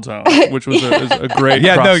 13-year-olds own, which was a great.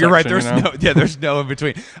 Yeah, no, you're right. There's you know? there's no in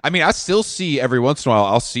between. I mean, I still see every once in a while.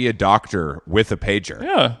 I'll see a doctor with a pager.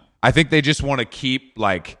 Yeah. I think they just want to keep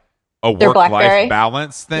like a Their work-life BlackBerry?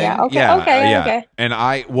 balance thing. Yeah, okay, yeah, okay, yeah. okay.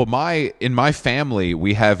 And in my family,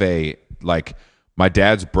 we have my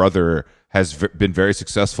dad's brother has been very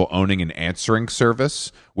successful owning an answering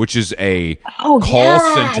service, which is a call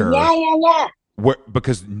center. Yeah.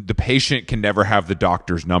 Because the patient can never have the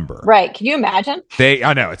doctor's number. Right. Can you imagine?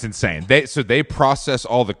 I know, it's insane. They process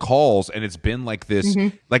all the calls, and it's been like this.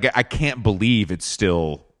 Like, I can't believe it's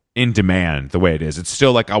still in demand the way it is. It's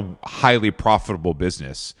still like a highly profitable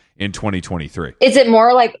business in 2023. Is it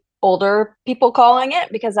more like older people calling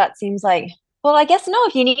it? Because that seems like, well, I guess no.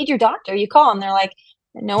 If you need your doctor, you call and they're like,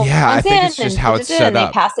 no. Yeah, I one's think in, it's just and how it's set They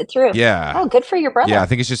up. pass it through. Yeah. Oh, good for your brother. Yeah, I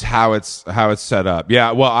think it's just how it's set up.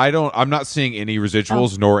 Yeah, well, I'm not seeing any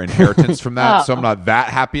residuals nor inheritance from that, so I'm not that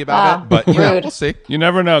happy about it. But rude. we'll see. You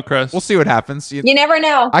never know, Chris. We'll see what happens. You never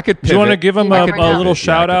know. I could pivot. Do you want to give him a never know. little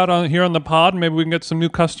shout out on here on the pod? Maybe we can get some new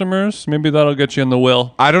customers. Maybe that'll get you in the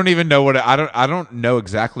will. I don't even know I don't know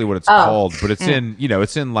exactly what it's called, but it's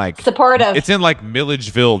in like Supportive. It's in like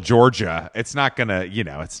Milledgeville, Georgia. It's not gonna,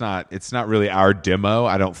 it's not really our demo,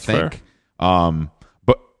 I don't think. Fair.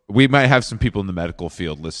 But we might have some people in the medical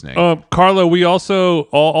field listening. Karla, we also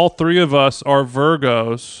all three of us are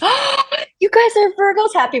Virgos. You guys are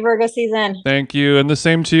Virgos. Happy Virgo season. Thank you, and the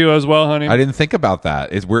same to you as well, honey. I didn't think about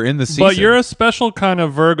that. We're in the season. But you're a special kind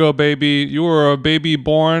of Virgo, baby. You were a baby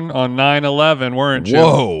born on 9/11, weren't you?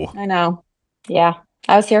 Whoa. I know. Yeah.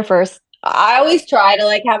 I was here first. I always try to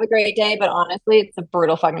like have a great day, but honestly, it's a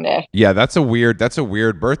brutal fucking day. Yeah, that's a weird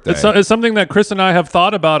birthday. It's something that Chris and I have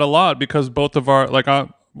thought about a lot because both of our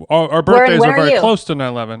birthdays when are very you? close to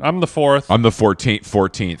 9/11. I'm the 4th. I'm the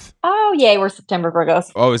 14th. Oh, yay. We're September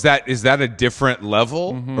Virgos. Oh, is that a different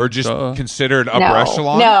level or just considered upper No.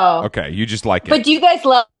 echelon? No. Okay, you just like it. But do you guys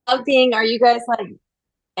love being, are you guys like,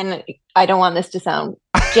 and I don't want this to sound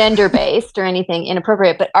gender based or anything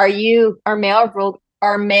inappropriate, but are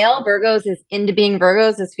male Virgos as into being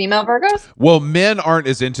Virgos as female Virgos? Well, men aren't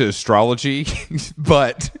as into astrology,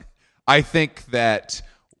 but I think that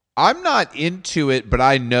I'm not into it, but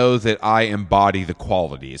I know that I embody the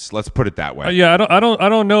qualities. Let's put it that way. Yeah, I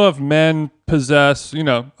don't know if men possess, a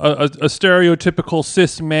stereotypical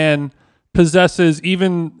cis man possesses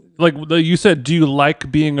even like you said. Do you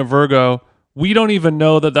like being a Virgo? We don't even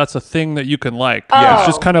know that that's a thing that you can like. It's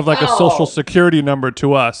just kind of like a social security number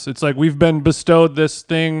to us. It's like we've been bestowed this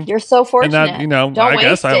thing. You're so fortunate. And that, Don't I waste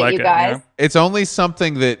guess I like you it. guys. You know? It's only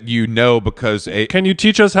something that you know because Can you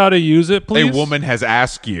teach us how to use it, a please? woman has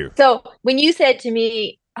asked you. So when you said to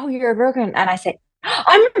me, oh, you're a Virgo, and I said,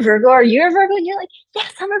 I'm a Virgo, are you a Virgo? And you're like,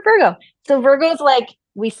 yes, I'm a Virgo. So Virgos, like,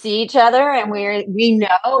 we see each other and we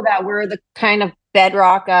know that we're the kind of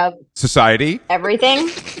bedrock of Society. everything.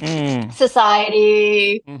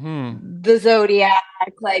 Society, the zodiac,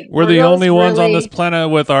 like We're the Virgos only ones on really- this planet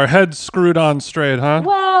with our heads screwed on straight, huh?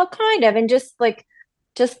 Well, kind of, and just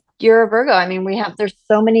you're a Virgo. I mean, there's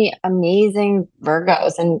so many amazing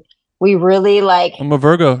Virgos, and we really like I'm a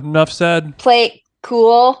Virgo. Enough said. play it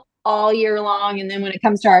cool all year long, and then when it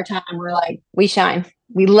comes to our time, we're like, we shine.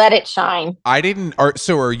 We let it shine.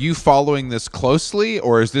 So are you following this closely,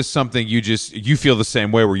 or is this something you feel the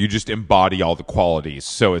same way where you just embody all the qualities?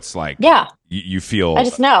 So it's like, Yeah, you feel I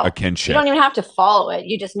just know. a kinship. You don't even have to follow it.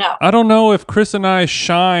 You just know. I don't know if Chris and I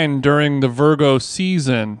shine during the Virgo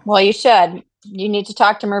season. Well, you should. You need to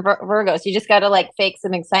talk to more Virgos. You just got to like fake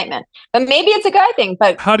some excitement. But maybe it's a guy thing.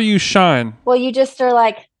 But How do you shine? well, you just are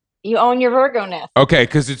like, you own your Virgo-ness. Okay,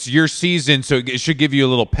 because it's your season, so it should give you a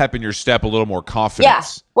little pep in your step, a little more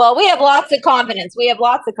confidence. Yeah. Well, we have lots of confidence.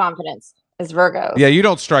 As Virgos. Yeah, you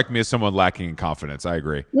don't strike me as someone lacking in confidence. I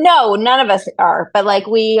agree. No, none of us are. But like,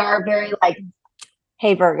 we are very like,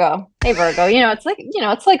 hey Virgo. It's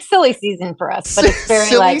like silly season for us. But it's very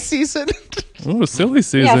silly like season. Oh, silly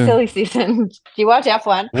season. yeah, silly season. Do you watch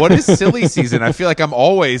F1? What is silly season? I feel like I'm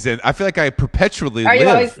always in. I feel like I perpetually Are you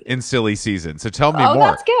live always- in silly season. So tell me Oh, more.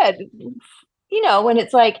 that's good. When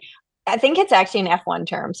it's like, I think it's actually an F1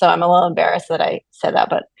 term, so I'm a little embarrassed that I said that,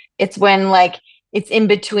 but it's when like it's in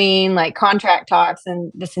between like contract talks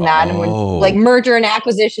and this and that, and when Oh. like merger and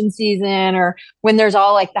acquisition season, or when there's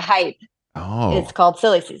all like the hype. Oh, It's called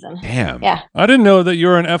silly season. damn. Yeah. I didn't know that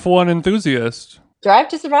you're an F1 enthusiast. Drive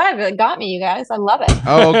to Survive. It got me, you guys. I love it.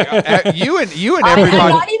 Oh, you and I'm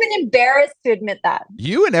everybody. not even embarrassed to admit that.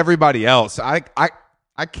 You and everybody else. I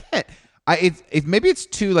can't. Maybe it's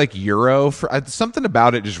too like Euro for something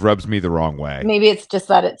about it just rubs me the wrong way. Maybe it's just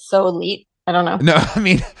that it's so elite. I don't know. No, I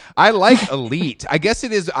mean I like elite. I guess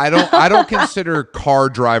it is. I don't consider car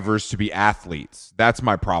drivers to be athletes. That's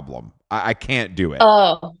my problem. I can't do it.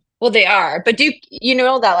 Oh, well, they are. But you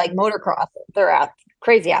know that like motocross, they're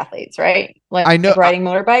crazy athletes, right? Like I know riding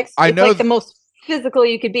motorbikes. I know like the most physical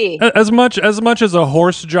you could be. As much as a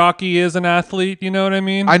horse jockey is an athlete, you know what I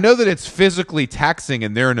mean? I know that it's physically taxing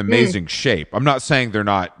and they're in amazing shape. I'm not saying they're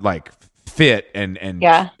not like fit and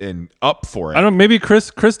up for it. I don't. Maybe Chris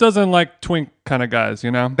doesn't like twink kind of guys. You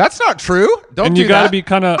know. That's not true. Don't. And do you got to that. be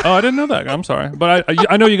kind of. Oh, I didn't know that. I'm sorry, but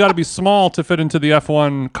I know you got to be small to fit into the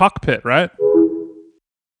F1 cockpit, right?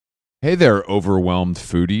 Hey there, overwhelmed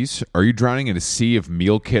foodies. Are you drowning in a sea of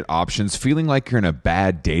meal kit options, feeling like you're in a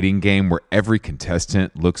bad dating game where every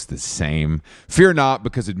contestant looks the same? Fear not,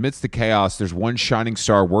 because amidst the chaos, there's one shining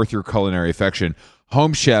star worth your culinary affection.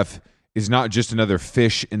 Home Chef is not just another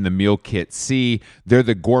fish in the meal kit sea. They're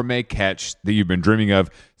the gourmet catch that you've been dreaming of.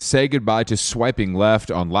 Say goodbye to swiping left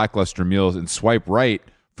on lackluster meals and swipe right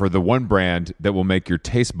for the one brand that will make your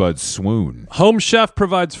taste buds swoon. Home Chef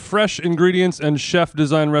provides fresh ingredients and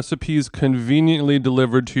chef-design recipes conveniently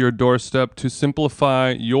delivered to your doorstep to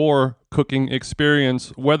simplify your cooking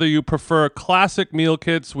experience. Whether you prefer classic meal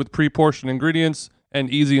kits with pre-portioned ingredients and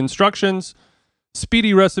easy instructions,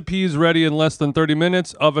 speedy recipes ready in less than 30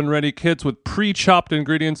 minutes, oven-ready kits with pre-chopped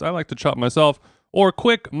ingredients, I like to chop myself, or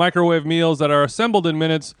quick microwave meals that are assembled in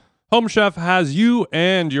minutes, Home Chef has you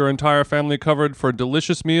and your entire family covered for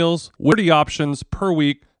delicious meals, witty options per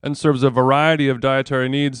week, and serves a variety of dietary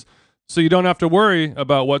needs, so you don't have to worry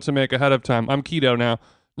about what to make ahead of time. I'm keto now.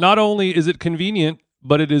 Not only is it convenient,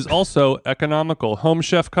 but it is also economical. Home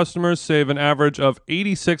Chef customers save an average of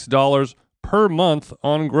 $86 per month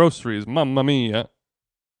on groceries. Mamma mia.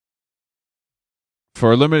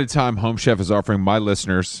 For a limited time, Home Chef is offering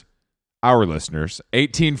our listeners,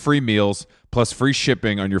 18 free meals plus free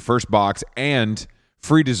shipping on your first box and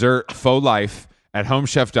free dessert for life at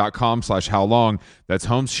homechef.com/howlong. That's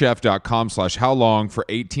homechef.com/howlong for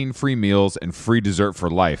 18 free meals and free dessert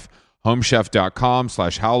for life.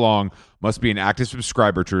 Homechef.com/howlong. Must be an active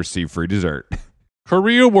subscriber to receive free dessert.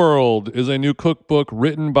 Korea World is a new cookbook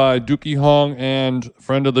written by Dookie Hong and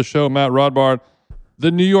friend of the show, Matt Rodbard,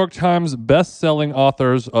 the New York Times best-selling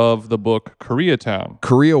authors of the book Koreatown.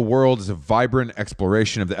 Korea World is a vibrant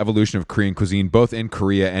exploration of the evolution of Korean cuisine, both in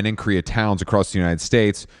Korea and in Korea towns across the United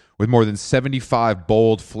States, with more than 75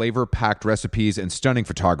 bold, flavor-packed recipes and stunning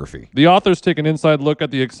photography. The authors take an inside look at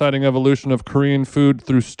the exciting evolution of Korean food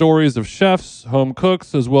through stories of chefs, home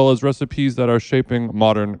cooks, as well as recipes that are shaping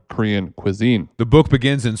modern Korean cuisine. The book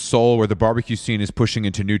begins in Seoul, where the barbecue scene is pushing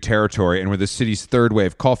into new territory and where the city's third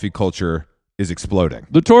wave coffee culture is exploding.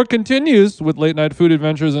 The tour continues with late-night food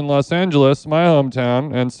adventures in Los Angeles, my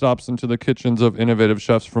hometown, and stops into the kitchens of innovative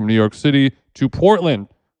chefs from New York City to Portland,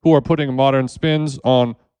 who are putting modern spins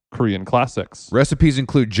on Korean classics. Recipes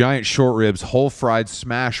include giant short ribs, whole fried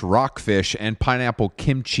smash rockfish, and pineapple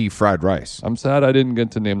kimchi fried rice. I'm sad I didn't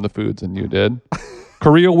get to name the foods and you did.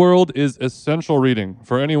 Korea World is essential reading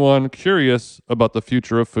for anyone curious about the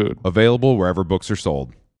future of food. Available wherever books are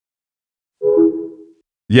sold.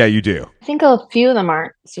 Yeah, you do. I think a few of them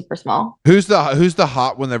aren't super small. Who's the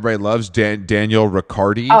hot one that everybody loves? Daniel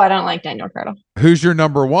Ricciardi. Oh, I don't like Daniel Ricciardo. Who's your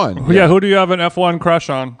number one? Yeah, who do you have an F1 crush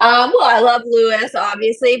on? Well, I love Lewis,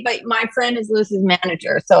 obviously, but my friend is Lewis's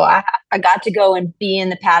manager, so I got to go and be in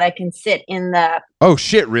the paddock and sit in the. Oh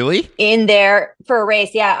shit! Really? In there for a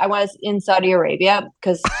race? Yeah, I was in Saudi Arabia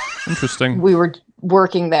because. Interesting. We were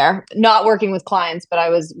working there, not working with clients, but I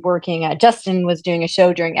was working. Justin was doing a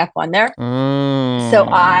show during F1 there. So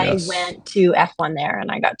I went to F1 there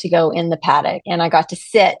and I got to go in the paddock and I got to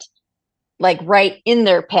sit like right in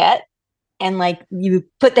their pit and like you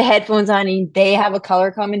put the headphones on and they have a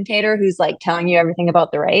color commentator who's like telling you everything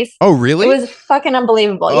about the race. Oh, really? It was fucking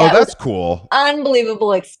unbelievable. Oh, yeah, that's cool.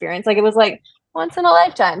 Unbelievable experience. Like it was like once in a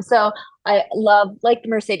lifetime. So I love like the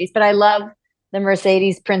Mercedes, but I love the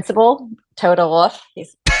Mercedes principal, Toto Wolff.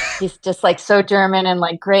 He's just like so German and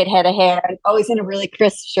like great head of hair and always in a really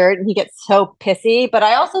crisp shirt and he gets so pissy. But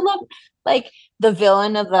I also love like the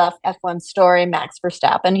villain of the F1 story, Max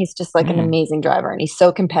Verstappen. He's just like an amazing driver and he's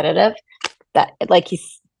so competitive that like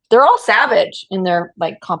they're all savage in their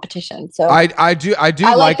like competition. So I do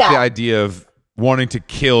like the idea of wanting to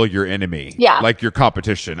kill your enemy. Yeah. Like your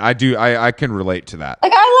competition. I can relate to that.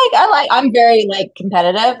 Like I'm very like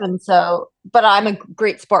competitive and so but I'm a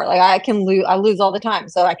great sport. Like I lose all the time.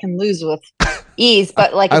 So I can lose with ease,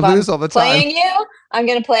 but like I if I'm lose all the time. playing you, I'm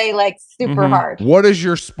gonna play like super hard. What is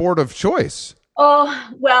your sport of choice? Oh,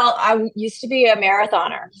 well, I used to be a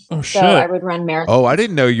marathoner. Oh, So shit. I would run marathons. Oh, I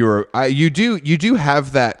didn't know you were. You do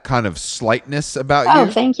have that kind of slightness about you.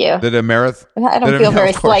 Oh, thank you. That a marathon. I don't feel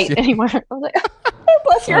very slight anymore. I was like, oh,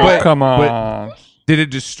 bless your heart. Come on. Did it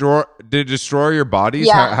destroy your bodies?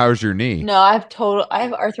 Yeah. How's your knee? No, I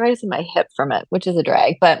have arthritis in my hip from it, which is a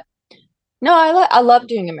drag. But no, I love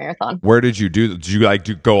doing a marathon. Where did you do? Did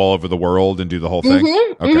you go all over the world and do the whole thing?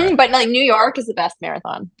 Okay. But like New York is the best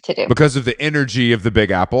marathon to do. Because of the energy of the Big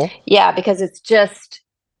Apple? Yeah, because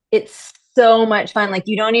it's so much fun. Like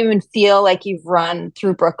you don't even feel like you've run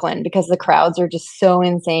through Brooklyn because the crowds are just so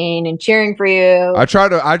insane and cheering for you. I try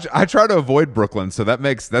to avoid Brooklyn, so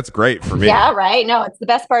that's great for me. Yeah, right. No, it's the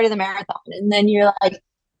best part of the marathon. And then you're like,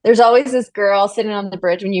 there's always this girl sitting on the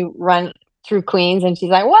bridge when you run through Queens, and she's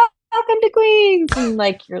like, welcome to Queens. And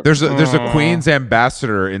like there's a Queens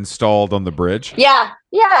ambassador installed on the bridge. Yeah.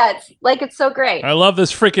 It's so great. I love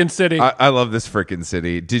this freaking city. I love this freaking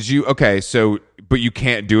city. But you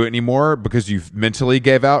can't do it anymore because you mentally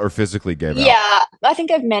gave out or physically gave out? Yeah, I think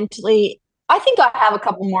I have a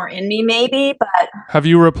couple more in me maybe, but Have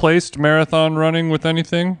you replaced marathon running with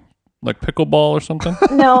anything? Like pickleball or something?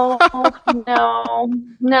 no. I mean,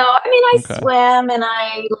 I swim and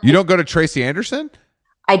You don't go to Tracy Anderson?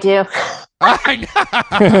 I do. I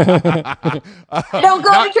don't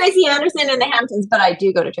go to Tracy Anderson in the Hamptons, but I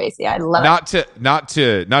do go to Tracy. I love it. Not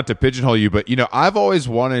to pigeonhole you, but I've always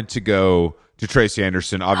wanted to go to Tracy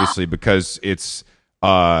Anderson, obviously, because it's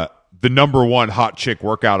the number one hot chick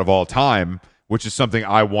workout of all time, which is something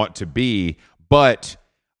I want to be. But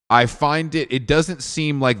I find it doesn't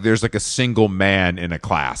seem like there's like a single man in a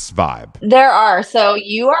class vibe. There are. So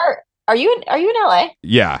are you in LA?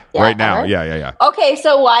 Yeah, right now. Right? Yeah. Okay,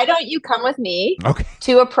 so why don't you come with me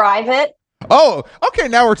to a private? Oh, okay,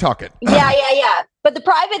 now we're talking. Yeah. But the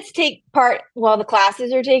privates take part while the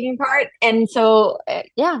classes are taking part. And so,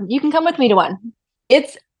 you can come with me to one.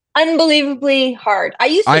 It's unbelievably hard. I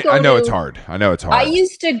know it's hard. I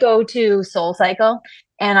used to go to Soul Cycle,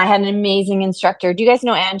 and I had an amazing instructor. Do you guys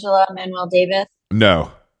know Angela Manuel Davis?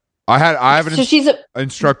 No. I have an she's an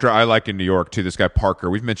instructor I like in New York too. This guy Parker.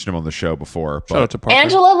 We've mentioned him on the show before. Shout out to Parker.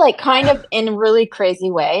 Angela, like kind of in a really crazy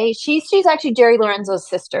way. She's actually Jerry Lorenzo's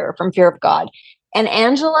sister from Fear of God, and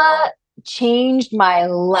Angela changed my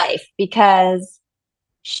life because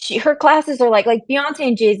her classes are like Beyonce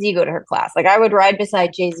and Jay-Z go to her class. Like I would ride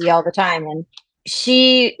beside Jay-Z all the time, and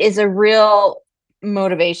she is a real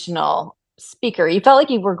motivational speaker. You felt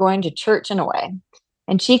like you were going to church in a way.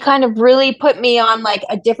 And she kind of really put me on like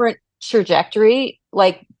a different trajectory,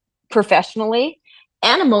 like professionally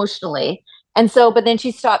and emotionally. And so, but then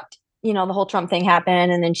she stopped, the whole Trump thing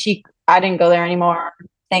happened. And then I didn't go there anymore.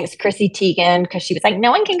 Thanks, Chrissy Teigen, because she was like,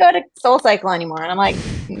 no one can go to Soul Cycle anymore. And I'm like,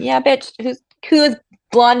 yeah, bitch, who's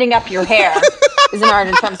blonding up your hair is an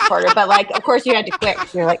ardent Trump supporter. But like, of course you had to quit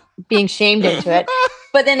because you're like being shamed into it.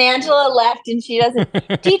 But then Angela left and she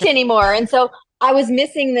doesn't teach anymore. And so I was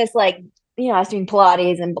missing this like, I was doing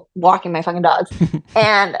Pilates and walking my fucking dogs.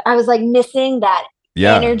 And I was like missing that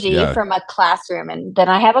energy from a classroom. And then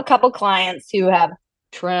I have a couple clients who have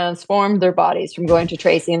transformed their bodies from going to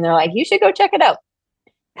Tracy. And they're like, you should go check it out.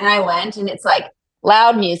 And I went, and it's like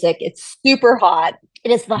loud music. It's super hot. It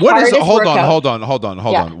is the hardest workout. Hold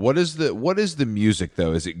on. What is the music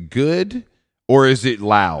though? Is it good or is it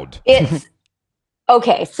loud? It's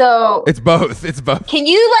okay, so it's both. Can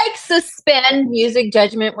you like suspend music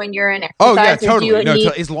judgment when you're in exercise? Oh yeah, totally.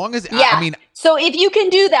 As long as so if you can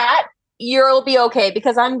do that, you'll be okay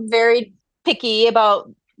because I'm very picky about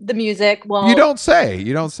the music. Well, you don't say. Yeah,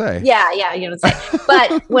 you don't say.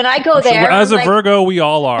 But when I go there, as a Virgo, we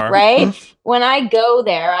all are, right? When I go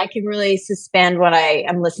there, I can really suspend what I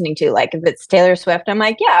am listening to. Like if it's Taylor Swift, I'm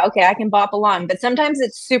like, yeah, okay, I can bop along. But sometimes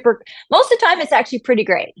it's most of the time it's actually pretty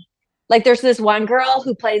great. Like there's this one girl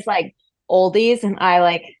who plays like oldies, and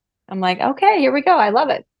I'm like, okay, here we go. I love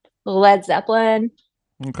it. Led Zeppelin.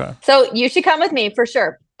 Okay. So you should come with me for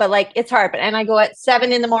sure. But like it's hard. And I go at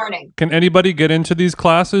 7 a.m. Can anybody get into these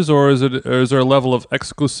classes, or is there a level of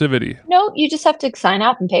exclusivity? No, you just have to sign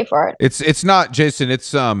up and pay for it. It's not, Jason.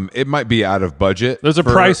 It's it might be out of budget. There's a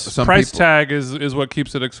price tag is what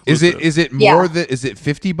keeps it exclusive. Is it more is it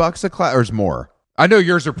 $50 a class or is more? I know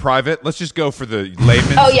yours are private. Let's just go for the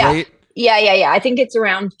layman's rate. Yeah. I think it's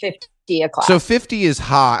around 50 a class. So 50 is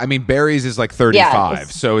high. I mean, Barry's is like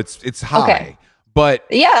 35, so it's high. Okay. But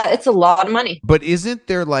yeah, it's a lot of money. But isn't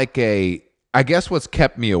there like I guess what's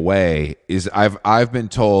kept me away is I've been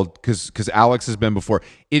told because Alex has been before.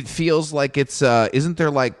 It feels like it's isn't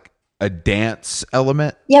there like a dance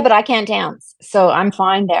element. Yeah, but I can't dance, so I'm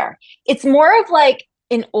fine there. It's more of like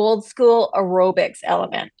an old school aerobics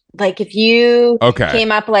element. Like if you Okay.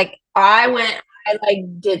 came up like I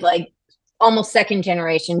like did like almost second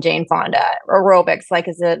generation Jane Fonda aerobics like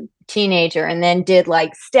as a teenager and then did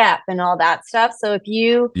like step and all that stuff. So if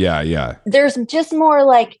you Yeah. there's just more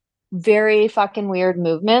like very fucking weird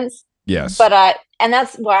movements. Yes. But and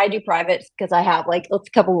that's why I do privates because I have like a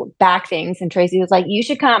couple back things. And Tracy was like, you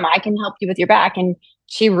should come. I can help you with your back. And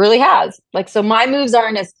she really has. Like, so my moves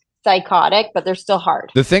aren't as psychotic, but they're still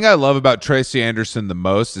hard. The thing I love about Tracy Anderson the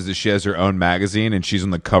most is that she has her own magazine and she's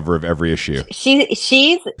on the cover of every issue.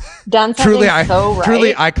 She's done something so right.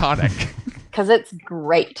 Truly iconic. Because it's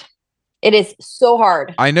great. It is so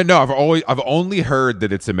hard. I know. No, I've only heard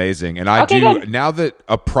that it's amazing, and I do. Good. Now that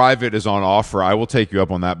a private is on offer, I will take you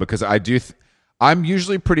up on that because I do. I'm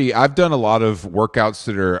usually pretty. I've done a lot of workouts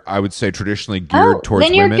that are, I would say, traditionally geared towards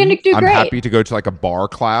then you're women. Gonna do I'm great. happy to go to like a bar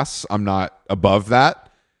class. I'm not above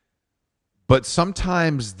that, but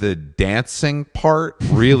sometimes the dancing part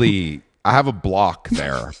really, I have a block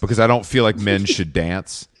there because I don't feel like men should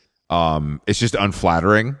dance. It's just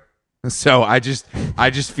unflattering. So I just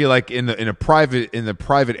feel like in the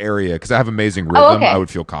private area because I have amazing rhythm, I would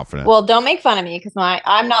feel confident. Well, don't make fun of me because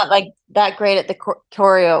I'm not like that great at the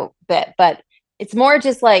choreo bit, but it's more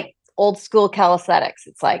just like old school calisthenics.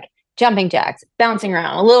 It's like jumping jacks, bouncing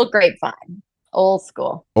around, a little grapevine, old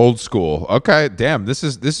school. Old school. Okay, damn. This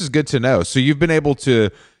is good to know. So you've been able to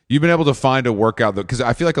find a workout that because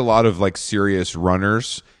I feel like a lot of like serious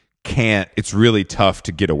runners can't. It's really tough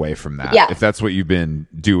to get away from that. Yeah. If that's what you've been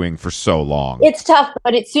doing for so long. It's tough,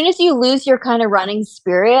 but as soon as you lose your kind of running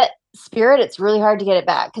spirit, it's really hard to get it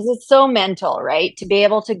back because it's so mental, right? To be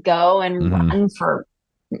able to go and run for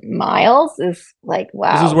miles is like,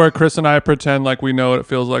 wow. This is where Chris and I pretend like we know what it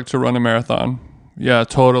feels like to run a marathon. Yeah,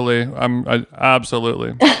 totally. I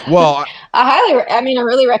absolutely. Well, I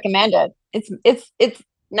really recommend it. It's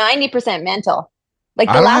 90% mental. Like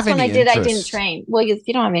the last one I did, I didn't train. Well, if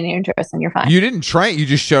you don't have any interest, then you're fine. You didn't train. You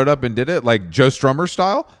just showed up and did it like Joe Strummer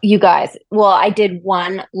style? You guys. Well, I did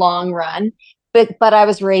one long run, but I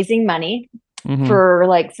was raising money for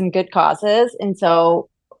like some good causes. And so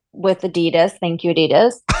with Adidas, thank you,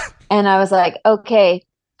 Adidas. And I was like, okay,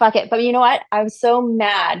 fuck it. But you know what? I was so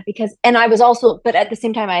mad because, and I was also, but at the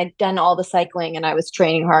same time, I had done all the cycling and I was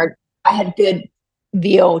training hard. I had good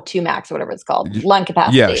VO2 max or whatever it's called, lung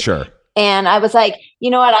capacity. Yeah, sure. And I was like, you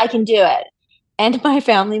know what? I can do it. And my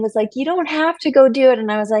family was like, you don't have to go do it.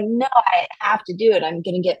 And I was like, no, I have to do it. I'm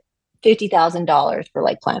going to get $50,000 for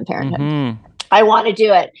like Planned Parenthood. I want to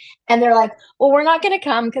do it. And they're like, well, we're not going to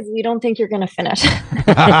come because we don't think you're going to finish.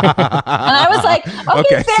 And I was like,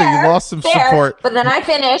 okay, fair, so you lost some support. But then I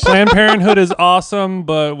finished. Planned Parenthood is awesome,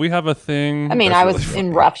 but we have a thing. I mean, I was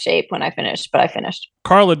in rough shape when I finished, but I finished.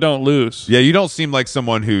 Carla, don't lose. Yeah, you don't seem like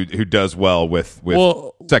someone who does well with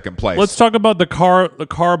second place. Let's talk about the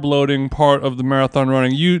carb loading part of the marathon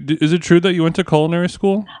running. Is it true that you went to culinary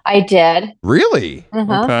school? I did. Really?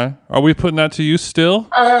 Okay. Are we putting that to use still?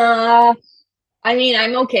 I mean,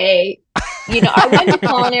 I'm okay. You know, I went to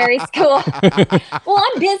culinary school. Well,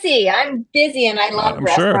 I'm busy and I love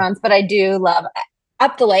restaurants, but I do love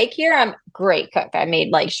up the lake here. I'm a great cook. I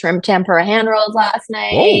made like shrimp tempura hand rolls last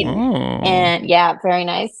night. And yeah, very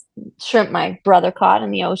nice shrimp my brother caught in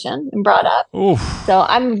the ocean and brought up. So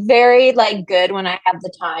I'm very like good when I have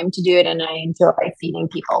the time to do it and I enjoy feeding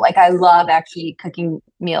people. Like I love actually cooking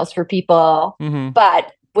meals for people,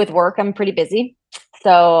 but with work, I'm pretty busy.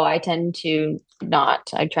 So I tend to not.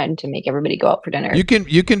 I try to make everybody go out for dinner. You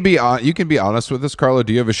can be honest with us, Carla.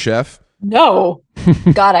 Do you have a chef? No.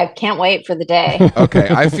 God, I can't wait for the day. Okay,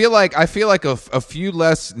 I feel like a few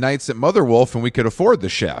less nights at Mother Wolf and we could afford the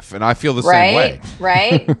chef, and I feel the same way.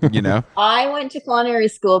 Right. You know, I went to culinary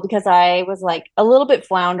school because I was like a little bit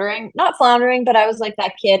not floundering, but I was like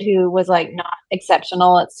that kid who was like not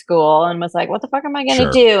exceptional at school and was like, what the fuck am I going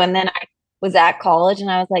to do? And then I was at college and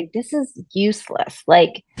I was like, this is useless.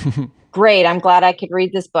 Like, great. I'm glad I could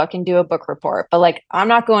read this book and do a book report, but like, I'm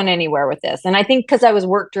not going anywhere with this. And I think because I was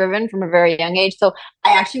work driven from a very young age. So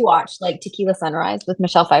I actually watched like Tequila Sunrise with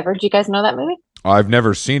Michelle Pfeiffer. Do you guys know that movie? I've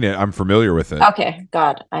never seen it. I'm familiar with it. Okay.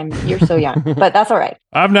 God, you're so young, but that's all right.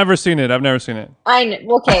 I've never seen it.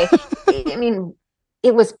 Okay. I mean,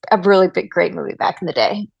 it was a really great movie back in the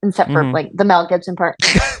day, except for like the Mel Gibson part.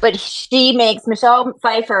 But Michelle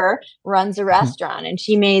Pfeiffer runs a restaurant and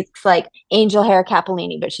she makes like angel hair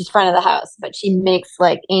capellini, but she's front of the house, but she makes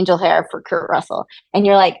like angel hair for Kurt Russell. And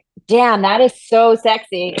you're like, damn, that is so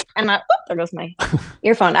sexy. And there goes my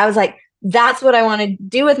earphone. I was like, that's what I want to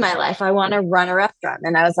do with my life. I want to run a restaurant.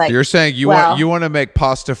 And I was like, You're saying you well, want to make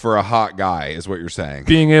pasta for a hot guy, is what you're saying.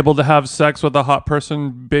 Being able to have sex with a hot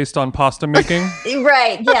person based on pasta making.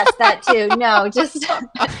 right. Yes, that too. No, just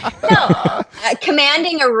no.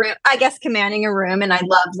 Commanding a room. I guess commanding a room, and I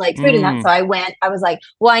loved like food and that. So I was like,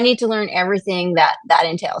 well, I need to learn everything that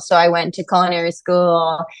entails. So I went to culinary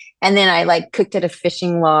school, and then I like cooked at a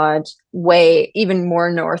fishing lodge, way even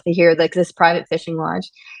more north of here, like this private fishing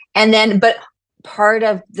lodge. And then, but part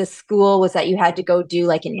of the school was that you had to go do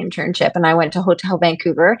like an internship. And I went to Hotel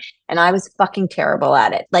Vancouver, and I was fucking terrible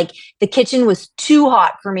at it. Like the kitchen was too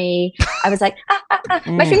hot for me. I was like,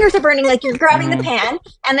 my fingers are burning. Like you're grabbing the pan.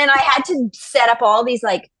 And then I had to set up all these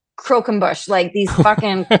like croquembouche, like these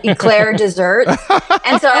fucking eclair desserts.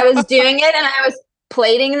 And so I was doing it, and I was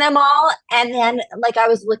plating them all. And then like I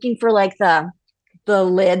was looking for like the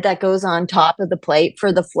lid that goes on top of the plate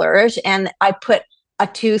for the flourish. And I put a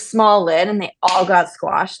too small lid, and they all got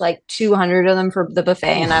squashed, like 200 of them for the buffet.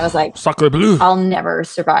 And I was like, Sacre bleu. I'll never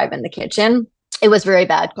survive in the kitchen. It was very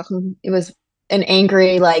bad cooking. It was an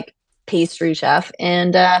angry like pastry chef.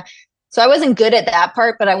 And so I wasn't good at that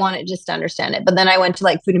part, but I wanted just to understand it. But then I went to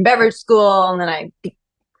like food and beverage school, and then I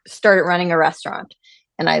started running a restaurant,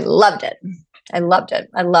 and I loved it. I loved it.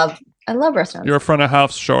 I love restaurants. You're a front of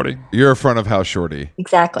house shorty. You're a front of house shorty.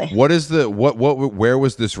 Exactly. What is where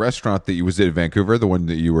was this restaurant that you was in Vancouver? The one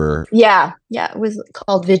that you were? Yeah. It was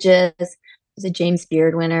called Vidges. It was a James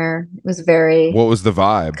Beard winner. It was very. What was the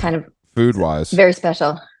vibe? Kind of food wise. Very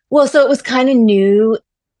special. Well, so it was kind of new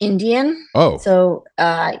Indian. Oh. So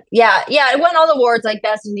it won all the awards, like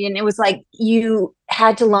best Indian. It was like you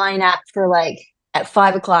had to line up for like at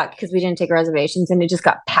 5:00 because we didn't take reservations, and it just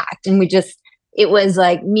got packed, and it was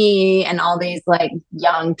like me and all these like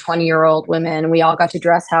young 20-year-old women. We all got to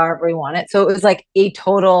dress however we wanted. So it was like a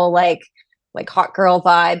total like hot girl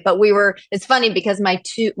vibe. But it's funny because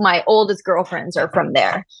my oldest girlfriends are from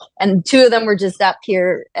there, and two of them were just up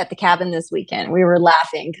here at the cabin this weekend. We were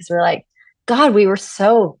laughing because we're like, God, we were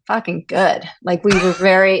so fucking good. Like we were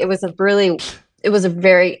it was a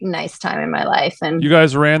very nice time in my life. And you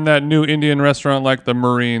guys ran that new Indian restaurant like the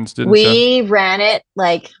Marines, didn't you? We ran it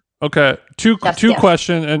like. Okay, two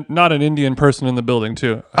question, and not an Indian person in the building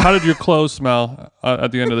too. How did your clothes smell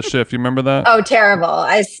at the end of the shift? You remember that? Oh, terrible!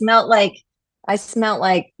 I smelled like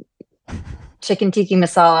chicken tikka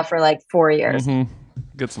masala for like 4 years.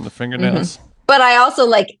 Gets in the fingernails. But I also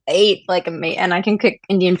like ate like and I can cook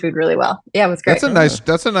Indian food really well. Yeah, it was great.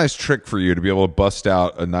 That's a nice trick for you to be able to bust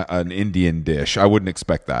out an Indian dish. I wouldn't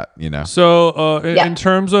expect that, you know. So, in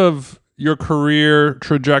terms of your career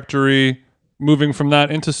trajectory, moving from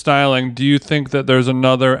that into styling, do you think that there's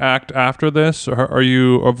another act after this? Or are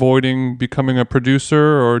you avoiding becoming a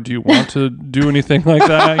producer, or do you want to do anything like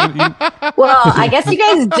that? Well, I guess you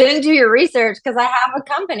guys didn't do your research because I have a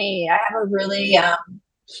company. I have a really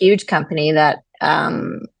huge company that I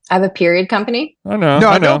have a period company. I know. No,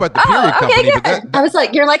 I know about the period company. Good. But I was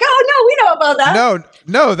like, you're like, oh no, we know about that.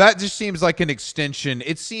 No, that just seems like an extension.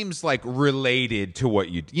 It seems like related to what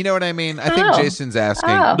you know what I mean? I think Jason's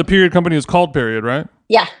asking. The period company is called Period, right?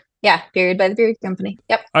 Yeah, Period by the Period Company.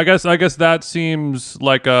 Yep. I guess that seems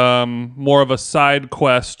like more of a side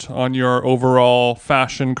quest on your overall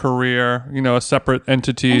fashion career. You know, a separate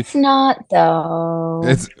entity. It's not though.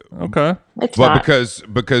 It's okay. It's not because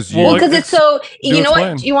it's so. You know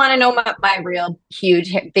what? You want to know my real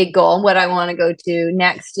huge big goal? What I want to go to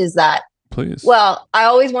next is that. Please. Well, I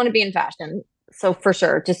always want to be in fashion, so for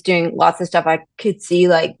sure, just doing lots of stuff. I could see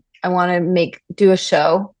like I want to do a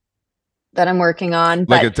show that I'm working on.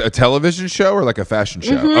 Like a television show or like a fashion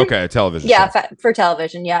show? Okay, a television show. Yeah, for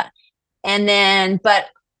television, yeah. And then, but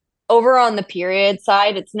over on the period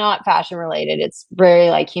side, it's not fashion related. It's very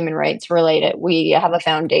like human rights related. We have a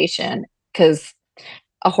foundation because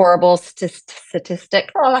a horrible statistic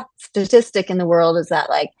in the world is that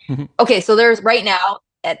like, okay, so there's right now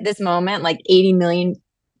at this moment, like 80 million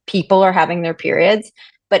people are having their periods,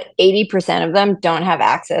 but 80% of them don't have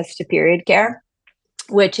access to period care,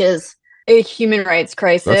 which is a human rights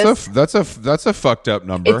crisis. That's a fucked up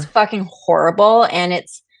number. It's fucking horrible, and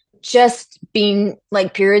it's just being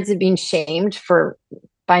like periods have been shamed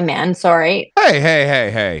by men. Sorry.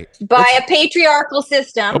 Hey. By a patriarchal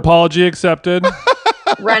system. Apology accepted.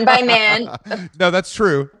 Run by men. No, that's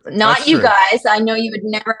true. Not you guys. I know you would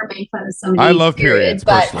never make fun of somebody. I love periods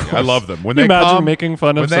personally. I love them. When they imagine making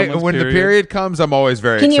fun of someone's when period? The period comes, I'm always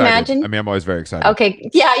very excited. Can you imagine? I mean, I'm always very excited. Okay.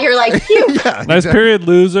 Yeah, you're like, phew. Yeah, nice period,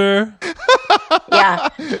 loser. Yeah.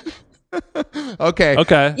 Okay.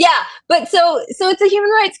 Yeah, but so it's a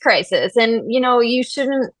human rights crisis, and you know you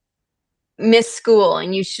shouldn't miss school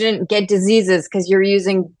and you shouldn't get diseases because you're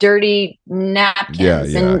using dirty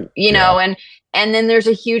napkins and you know, and then there's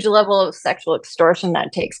a huge level of sexual extortion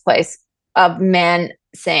that takes place of men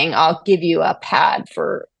saying, I'll give you a pad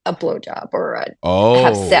for a blowjob or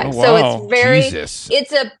have sex. wow. So it's very, Jesus.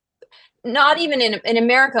 it's a, not even in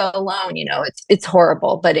America alone, you know, it's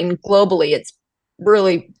horrible, but in globally, it's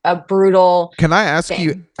really a brutal. Can I ask thing.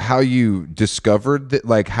 you how you discovered that?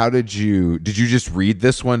 Like, how did you just read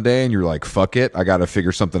this one day and you're like, fuck it, I got to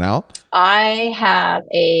figure something out? I have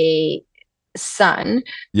a son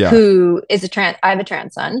Yeah. who is I have a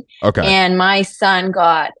trans son. Okay. And my son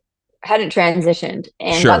hadn't transitioned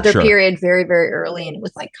and got their period very, very early. And it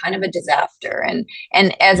was like kind of a disaster.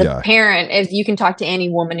 And as a parent, if you can talk to any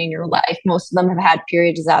woman in your life, most of them have had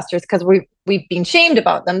period disasters because we've been shamed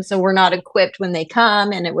about them. So we're not equipped when they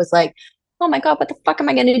come. And it was like, oh my God, what the fuck am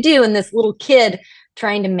I going to do? And this little kid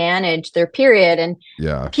trying to manage their period, and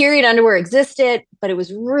period underwear existed, but it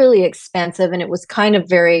was really expensive and it was kind of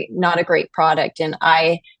very not a great product. And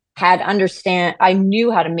I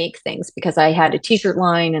knew how to make things because I had a t-shirt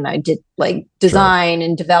line and I did like design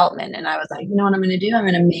and development. And I was like, you know what I'm going to do? I'm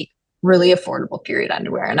going to make really affordable period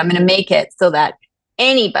underwear, and I'm going to make it so that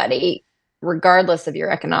anybody, regardless of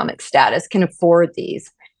your economic status, can afford these.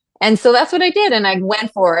 And so that's what I did. And I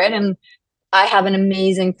went for it. And I have an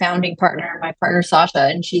amazing founding partner, my partner, Sasha,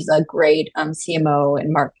 and she's a great CMO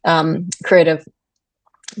and creative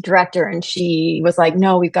director. And she was like,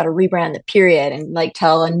 no, we've got to rebrand the period and like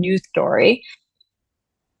tell a new story.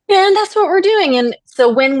 And that's what we're doing. And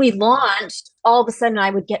so when we launched, all of a sudden I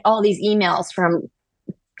would get all these emails from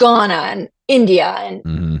Ghana and India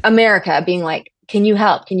and America being like, can you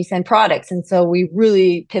help? Can you send products? And so we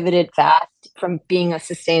really pivoted fast from being a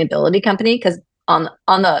sustainability company, because on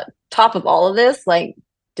the top of all of this, like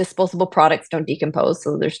disposable products don't decompose.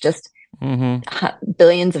 So there's just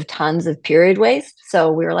billions of tons of period waste.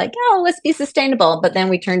 So we were like, oh, let's be sustainable. But then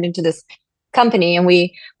we turned into this company, and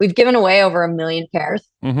we've given away over 1 million pairs.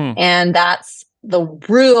 And that's the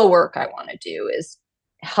real work I want to do, is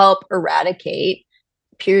help eradicate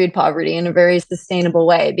period poverty in a very sustainable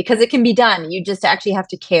way, because it can be done. You just actually have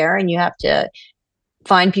to care, and you have to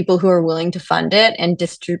find people who are willing to fund it and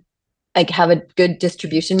have a good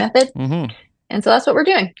distribution method. And so that's what we're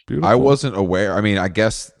doing. Beautiful. I wasn't aware. I mean, I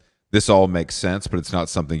guess this all makes sense, but it's not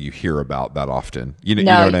something you hear about that often. You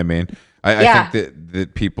know what I mean? I think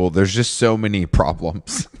that people, there's just so many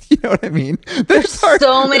problems. You know what I mean? There's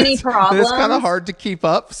so many problems. It's kind of hard to keep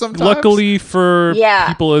up sometimes. Luckily for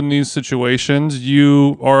people in these situations,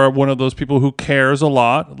 you are one of those people who cares a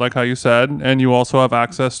lot, like how you said, and you also have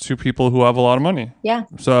access to people who have a lot of money. Yeah.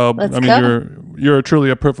 So, you're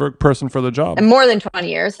truly a perfect person for the job. And more than 20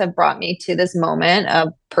 years have brought me to this moment of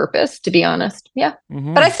purpose, to be honest. Yeah.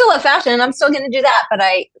 But I still love fashion. I'm still going to do that. But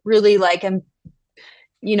I really am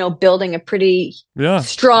building a pretty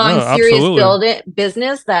strong, serious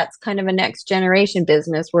business that's kind of a next generation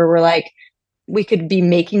business, where we're like, we could be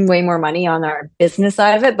making way more money on our business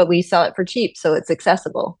side of it, but we sell it for cheap, so it's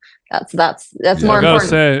accessible. That's more important. I gotta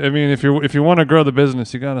say, I mean, if you want to grow the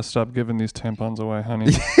business, you gotta stop giving these tampons away,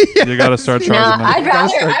 honey. You gotta start charging money.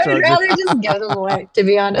 I would rather just give them away, to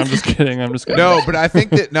be honest. I'm just kidding. No, but I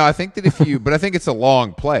think that I think it's a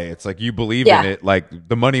long play. It's like, you believe in it, like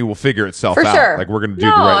the money will figure itself out. Sure. Like, we're gonna do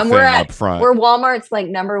the right thing up front. We're Walmart's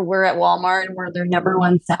we're at Walmart and we're their number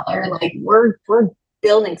one seller. Like, we're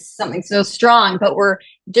building something so strong, but we're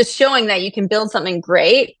just showing that you can build something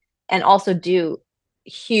great and also do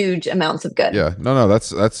huge amounts of good. Yeah, no,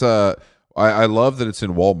 that's I love that it's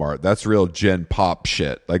in Walmart. That's real Gen Pop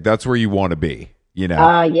shit. Like, that's where you want to be, you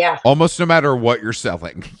know? Yeah. Almost no matter what you're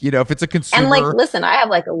selling, if it's a consumer. And listen, I have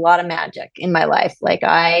a lot of magic in my life. Like,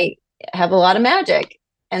 I have a lot of magic,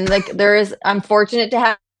 and I'm fortunate to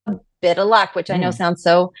have a bit of luck, which I know sounds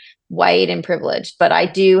so white and privileged, but I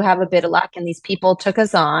do have a bit of luck, and these people took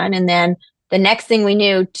us on. And then the next thing we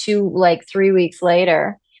knew, 3 weeks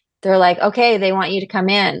later, they're like, okay, they want you to come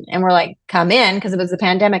in. And we're like, come in? Because it was the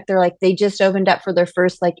pandemic. They're like, they just opened up for their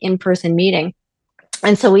first in-person meeting.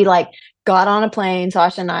 And so we got on a plane,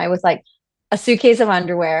 Sasha and I, with a suitcase of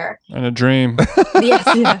underwear. And a dream. Yes,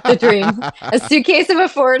 the dream. A suitcase of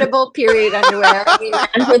affordable period underwear. We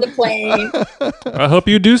ran for the plane. I hope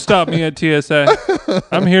you do stop me at TSA.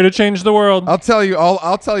 I'm here to change the world. I'll tell you all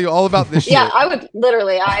about this shit. Yeah, I would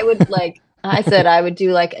I said I would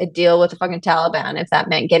do a deal with the fucking Taliban if that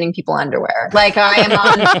meant getting people underwear. I am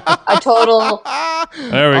on a total.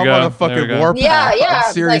 There we go. I'm on a fucking war path. Yeah.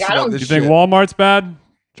 I'm serious about this You shit. think Walmart's bad?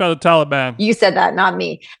 Try the Taliban. You said that, not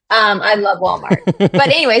me. I love Walmart. But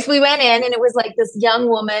anyways, we went in, and it was this young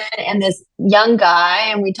woman and this young guy,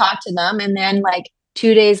 and we talked to them, and then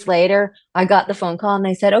 2 days later, I got the phone call and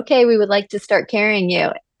they said, okay, we would like to start carrying you.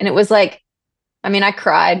 And it was like, I mean, I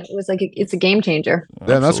cried. It was like, it's a game changer. Yeah,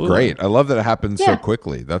 that's Absolutely. great. I love that it happens so Yeah.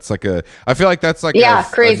 quickly. That's like I feel like that's like Yeah,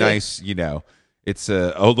 a crazy. nice, it's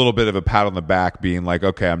a little bit of a pat on the back being like,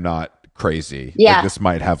 okay, I'm not crazy. Yeah. Like, this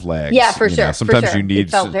might have legs. Yeah, for you sure. know? Sometimes for sure. you need It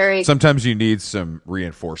felt very. sometimes you need some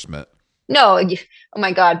reinforcement. No, oh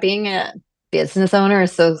my God, being a business owner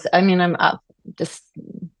is so. I mean, I'm up. Just,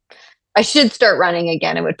 I should start running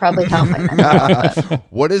again. It would probably help my mental health. But,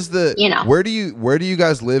 What is the you know. where do you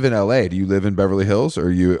guys live in LA? Do you live in Beverly Hills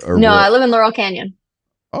or No, where? I live in Laurel Canyon.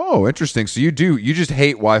 Oh, interesting. So you just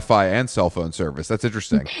hate Wi-Fi and cell phone service. That's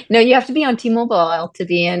interesting. No, you have to be on T-Mobile to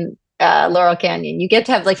be in Laurel Canyon. You get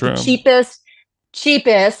to have like True. the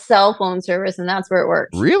cheapest cell phone service, and that's where it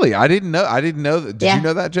works. Really? I didn't know that. Did Yeah. you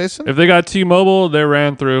know that, Jason? If they got T-Mobile, they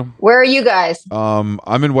ran through. Where are you guys? I'm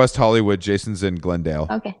in West Hollywood. Jason's in Glendale.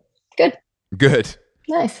 Okay, good, Good.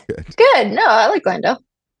 nice, Good. good. No, I like Glendale.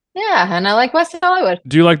 Yeah, and I like West Hollywood.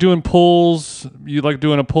 Do you like doing pulls? You like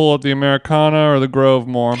doing a pull at the Americana or the Grove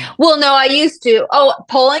more? Well, no, I used to. Oh,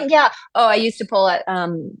 polling, yeah. Oh, I used to pull at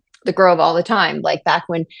the Grove all the time. Like back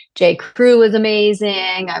when J. Crew was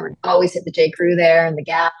amazing, I would always hit the J. Crew there and the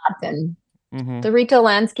Gap. And Mm-hmm. the retail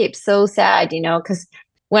landscape's so sad, because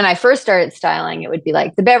when I first started styling, it would be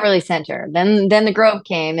like the Beverly Center. Then the Grove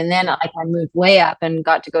came, and then like I moved way up and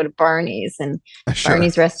got to go to Barney's, and Sure.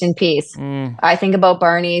 Barney's rest in peace. Mm. I think about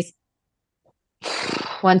Barney's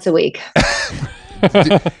once a week.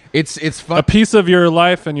 It's A fun. piece of your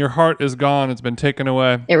life and your heart is gone. It's been taken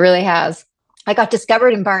away. It really has. I got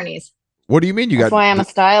discovered in Barney's. What do you mean you That's got? why I'm a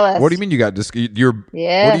stylist. What do you mean you got? You're.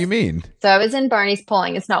 Yes. What do you mean? So I was in Barney's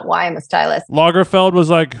pulling. It's not why I'm a stylist. Lagerfeld was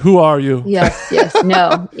like, "Who are you?" Yes.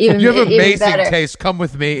 No. Even, You have even amazing better. taste. Come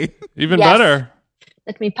with me. Even Yes. better.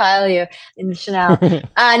 Let me pile you in the Chanel.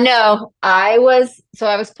 No, I was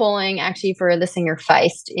pulling actually for the singer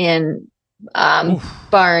Feist in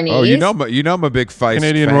Barney's. Oh, you know I'm a big Feist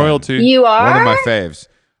Canadian fan. royalty. You are? One of my faves.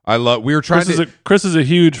 I love. We were trying Chris is a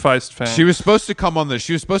huge Feist fan. She was supposed to come on the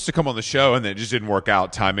show, and then it just didn't work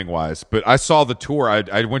out timing wise. But I saw the tour.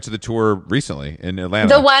 I went to the tour recently in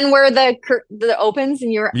Atlanta. The one where the opens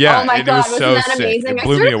and you're, Yeah, oh my and it God, was wasn't so that sick. amazing? It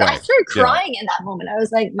blew me away. I started Yeah. crying in that moment. I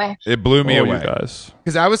was like, It blew me you away guys.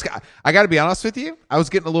 because I got to be honest with you. I was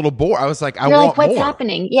getting a little bored. I was like, I you're want like, what's more.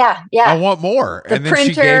 happening? Yeah. I want more. The And then she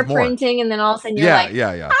printer gave more. printing, and then all of a sudden you're Yeah, like,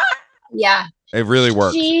 yeah. yeah. It really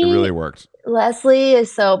worked. She- It really worked. Leslie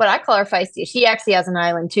is so, but I call her feisty. She actually has an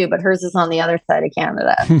island too, but hers is on the other side of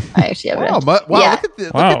Canada. I actually have Wow, it. wow! Yeah.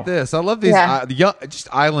 Look Wow. at this. I love these Yeah. young, just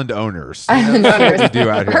island owners. Island That's what owners. we do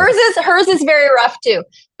out here. Hers is very rough too,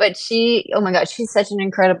 but oh my God, she's such an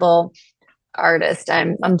incredible artist.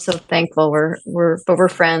 I'm so thankful. We're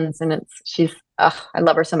friends, and I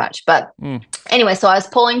love her so much. But anyway, so I was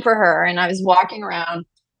pulling for her, and I was walking around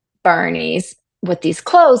Barney's with these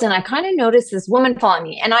clothes, and I kind of noticed this woman following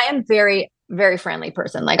me, and I am very, very friendly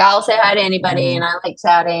person. Like I'll say hi to anybody, and I like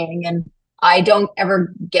chatting, and I don't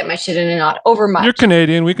ever get my shit in a knot over much. You're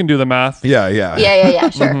Canadian. We can do the math. Yeah. Yeah,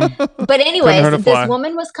 sure. But anyways, hurt a fly. this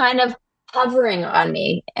woman was kind of hovering on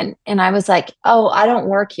me, and I was like, oh, I don't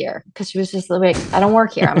work here, because she was just like, I don't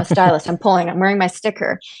work here. I'm a stylist. I'm wearing my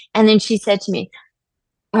sticker. And then she said to me,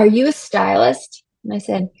 are you a stylist? And I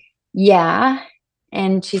said, yeah.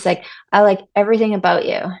 And she's like, I like everything about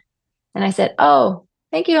you. And I said, oh,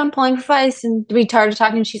 thank you. I'm pulling for Feist. And we started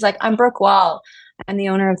talking. And she's like, I'm Brooke Wall. I'm the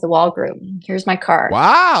owner of the Wall Group. Here's my card.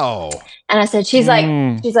 Wow. And I said, she's like,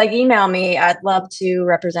 email me. I'd love to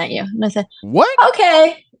represent you. And I said, What?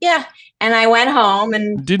 okay, yeah. And I went home,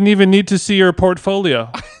 and Didn't even need to see your portfolio.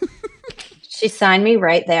 she signed me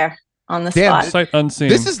right there on the Damn, spot. Sight unseen.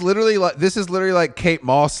 This is literally like Kate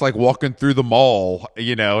Moss like walking through the mall,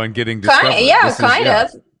 and getting discovered. Kind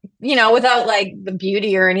of. Without like the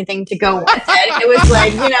beauty or anything to go with it. It was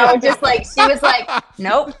like, just like she was like,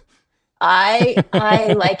 nope. I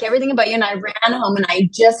like everything about you. And I ran home, and I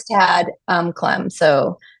just had Clem.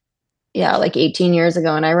 So yeah, like 18 years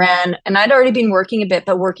ago. And I ran, and I'd already been working a bit,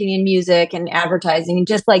 but working in music and advertising and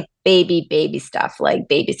just like baby stuff, like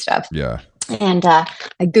baby stuff. Yeah. And I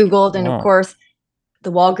Googled, and Wow. of course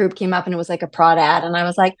the Wall Group came up, and it was like a prod ad. And I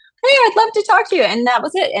was like, hey, I'd love to talk to you. And that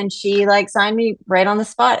was it. And she like signed me right on the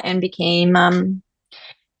spot and became,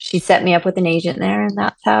 she set me up with an agent there. And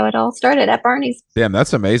that's how it all started at Barney's. Damn,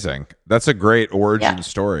 that's amazing. That's a great origin Yeah.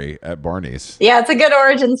 story at Barney's. Yeah, it's a good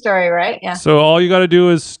origin story, right? Yeah. So all you got to do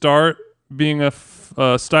is start being a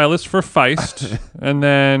stylist for Feist, and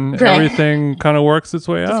then Right. everything kind of works its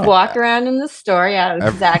way Just out. walk around in the store. Yeah,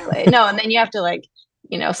 exactly. No, and then you have to like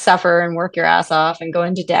suffer and work your ass off and go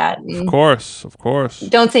into debt. Of course.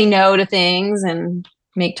 Don't say no to things and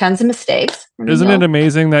make tons of mistakes. Isn't it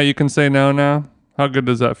amazing that you can say no now? How good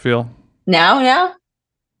does that feel? Now? Yeah.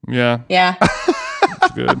 Yeah.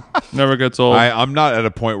 It's good. Never gets old. I'm not at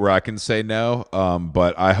a point where I can say no,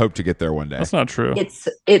 but I hope to get there one day. That's not true.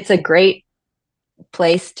 It's a great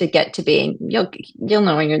place to get to be. You'll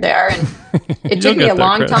know when you're there. And it took me a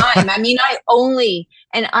long time. I mean,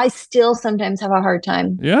 I still sometimes have a hard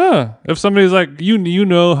time. Yeah. If somebody's like, you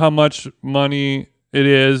know how much money it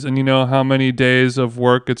is, and you know how many days of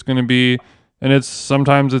work it's going to be, and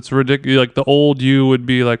sometimes it's ridiculous. Like the old you would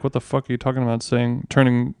be like, what the fuck are you talking about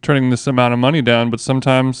turning this amount of money down? But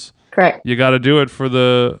sometimes correct, you got to do it for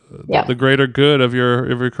the greater good of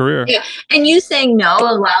your career. Yeah. And you saying no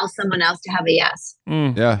allows someone else to have a yes.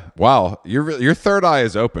 Yeah. Wow. Your third eye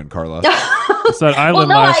is open, Karla. It's that island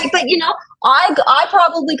life. But I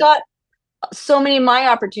probably got so many of my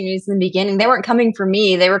opportunities in the beginning. They weren't coming for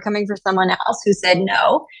me. They were coming for someone else who said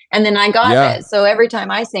no. And then I got it. So every time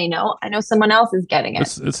I say no, I know someone else is getting it.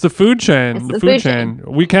 It's the food chain. It's the food chain.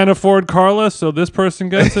 We can't afford Karla, so this person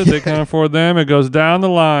gets it. They can't afford them. It goes down the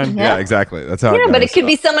line. Yeah, exactly. That's how it goes. But it could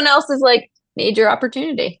be someone else's major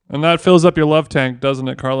opportunity. And that fills up your love tank, doesn't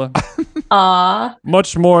it, Karla?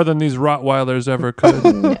 Much more than these Rottweilers ever could.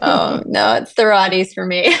 No, it's the Rotties for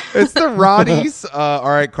me. It's the Rotties. All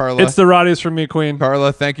right, Karla. It's the Rotties for me, Queen.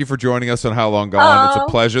 Karla, thank you for joining us on How Long Gone. It's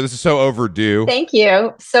a pleasure. This is so overdue. Thank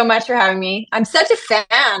you so much for having me. I'm such a fan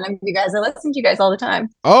of you guys. I listen to you guys all the time.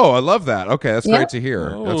 Oh, I love that. Okay, that's great to hear.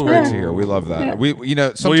 That's great to hear. We love that.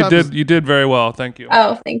 Yeah. Sometimes you did very well. Thank you.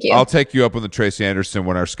 Oh, thank you. I'll take you up on the Tracy Anderson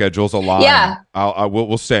when our schedules align. Yeah.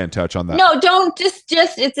 We'll stay in touch on that. No, don't just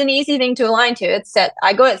it's an easy thing to align to. It's set.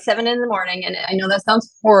 I go at 7 a.m, and I know that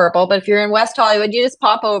sounds horrible, but if you're in West Hollywood, you just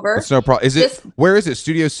pop over. It's no problem. Where is it?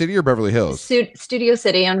 Studio City or Beverly Hills? Studio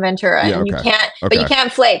City on Ventura. Yeah, and you can't, but you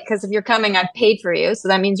can't flake, because if you're coming, I've paid for you, so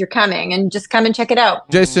that means you're coming, and just come and check it out.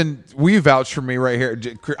 Jason, will you vouch for me right here?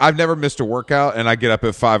 I've never missed a workout, and I get up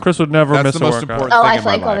at 5. Chris would never miss a workout. That's the most important thing I in my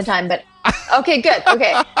flake all the life. time, but okay, good.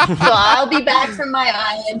 Okay, so I'll be back from my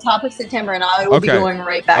island top of September, and I will be going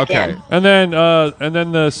right back in. And then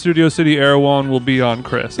the Studio City Air one will be on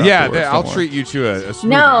Chris. Yeah, I'll treat you to a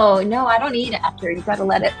smoothie. No, I don't eat after. You got to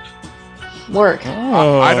let it work.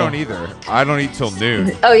 I don't either. I don't eat till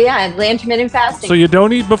noon. Oh yeah, the intermittent fasting. So you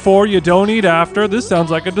don't eat before, you don't eat after. This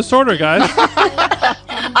sounds like a disorder, guys.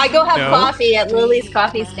 I go have coffee at Lily's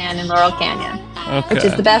Coffee Stand in Laurel Canyon, which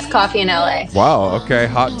is the best coffee in LA. Wow. Okay.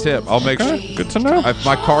 Hot tip. I'll make sure. Good to know. If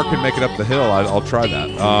my car can make it up the hill, I'll try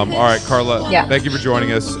that. All right, Karla. Yeah. Thank you for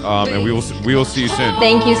joining us, and we will see you soon.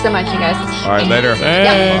 Thank you so much, you guys. All right. Later.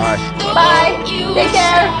 Thanks. Bye. Bye. Take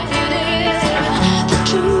care.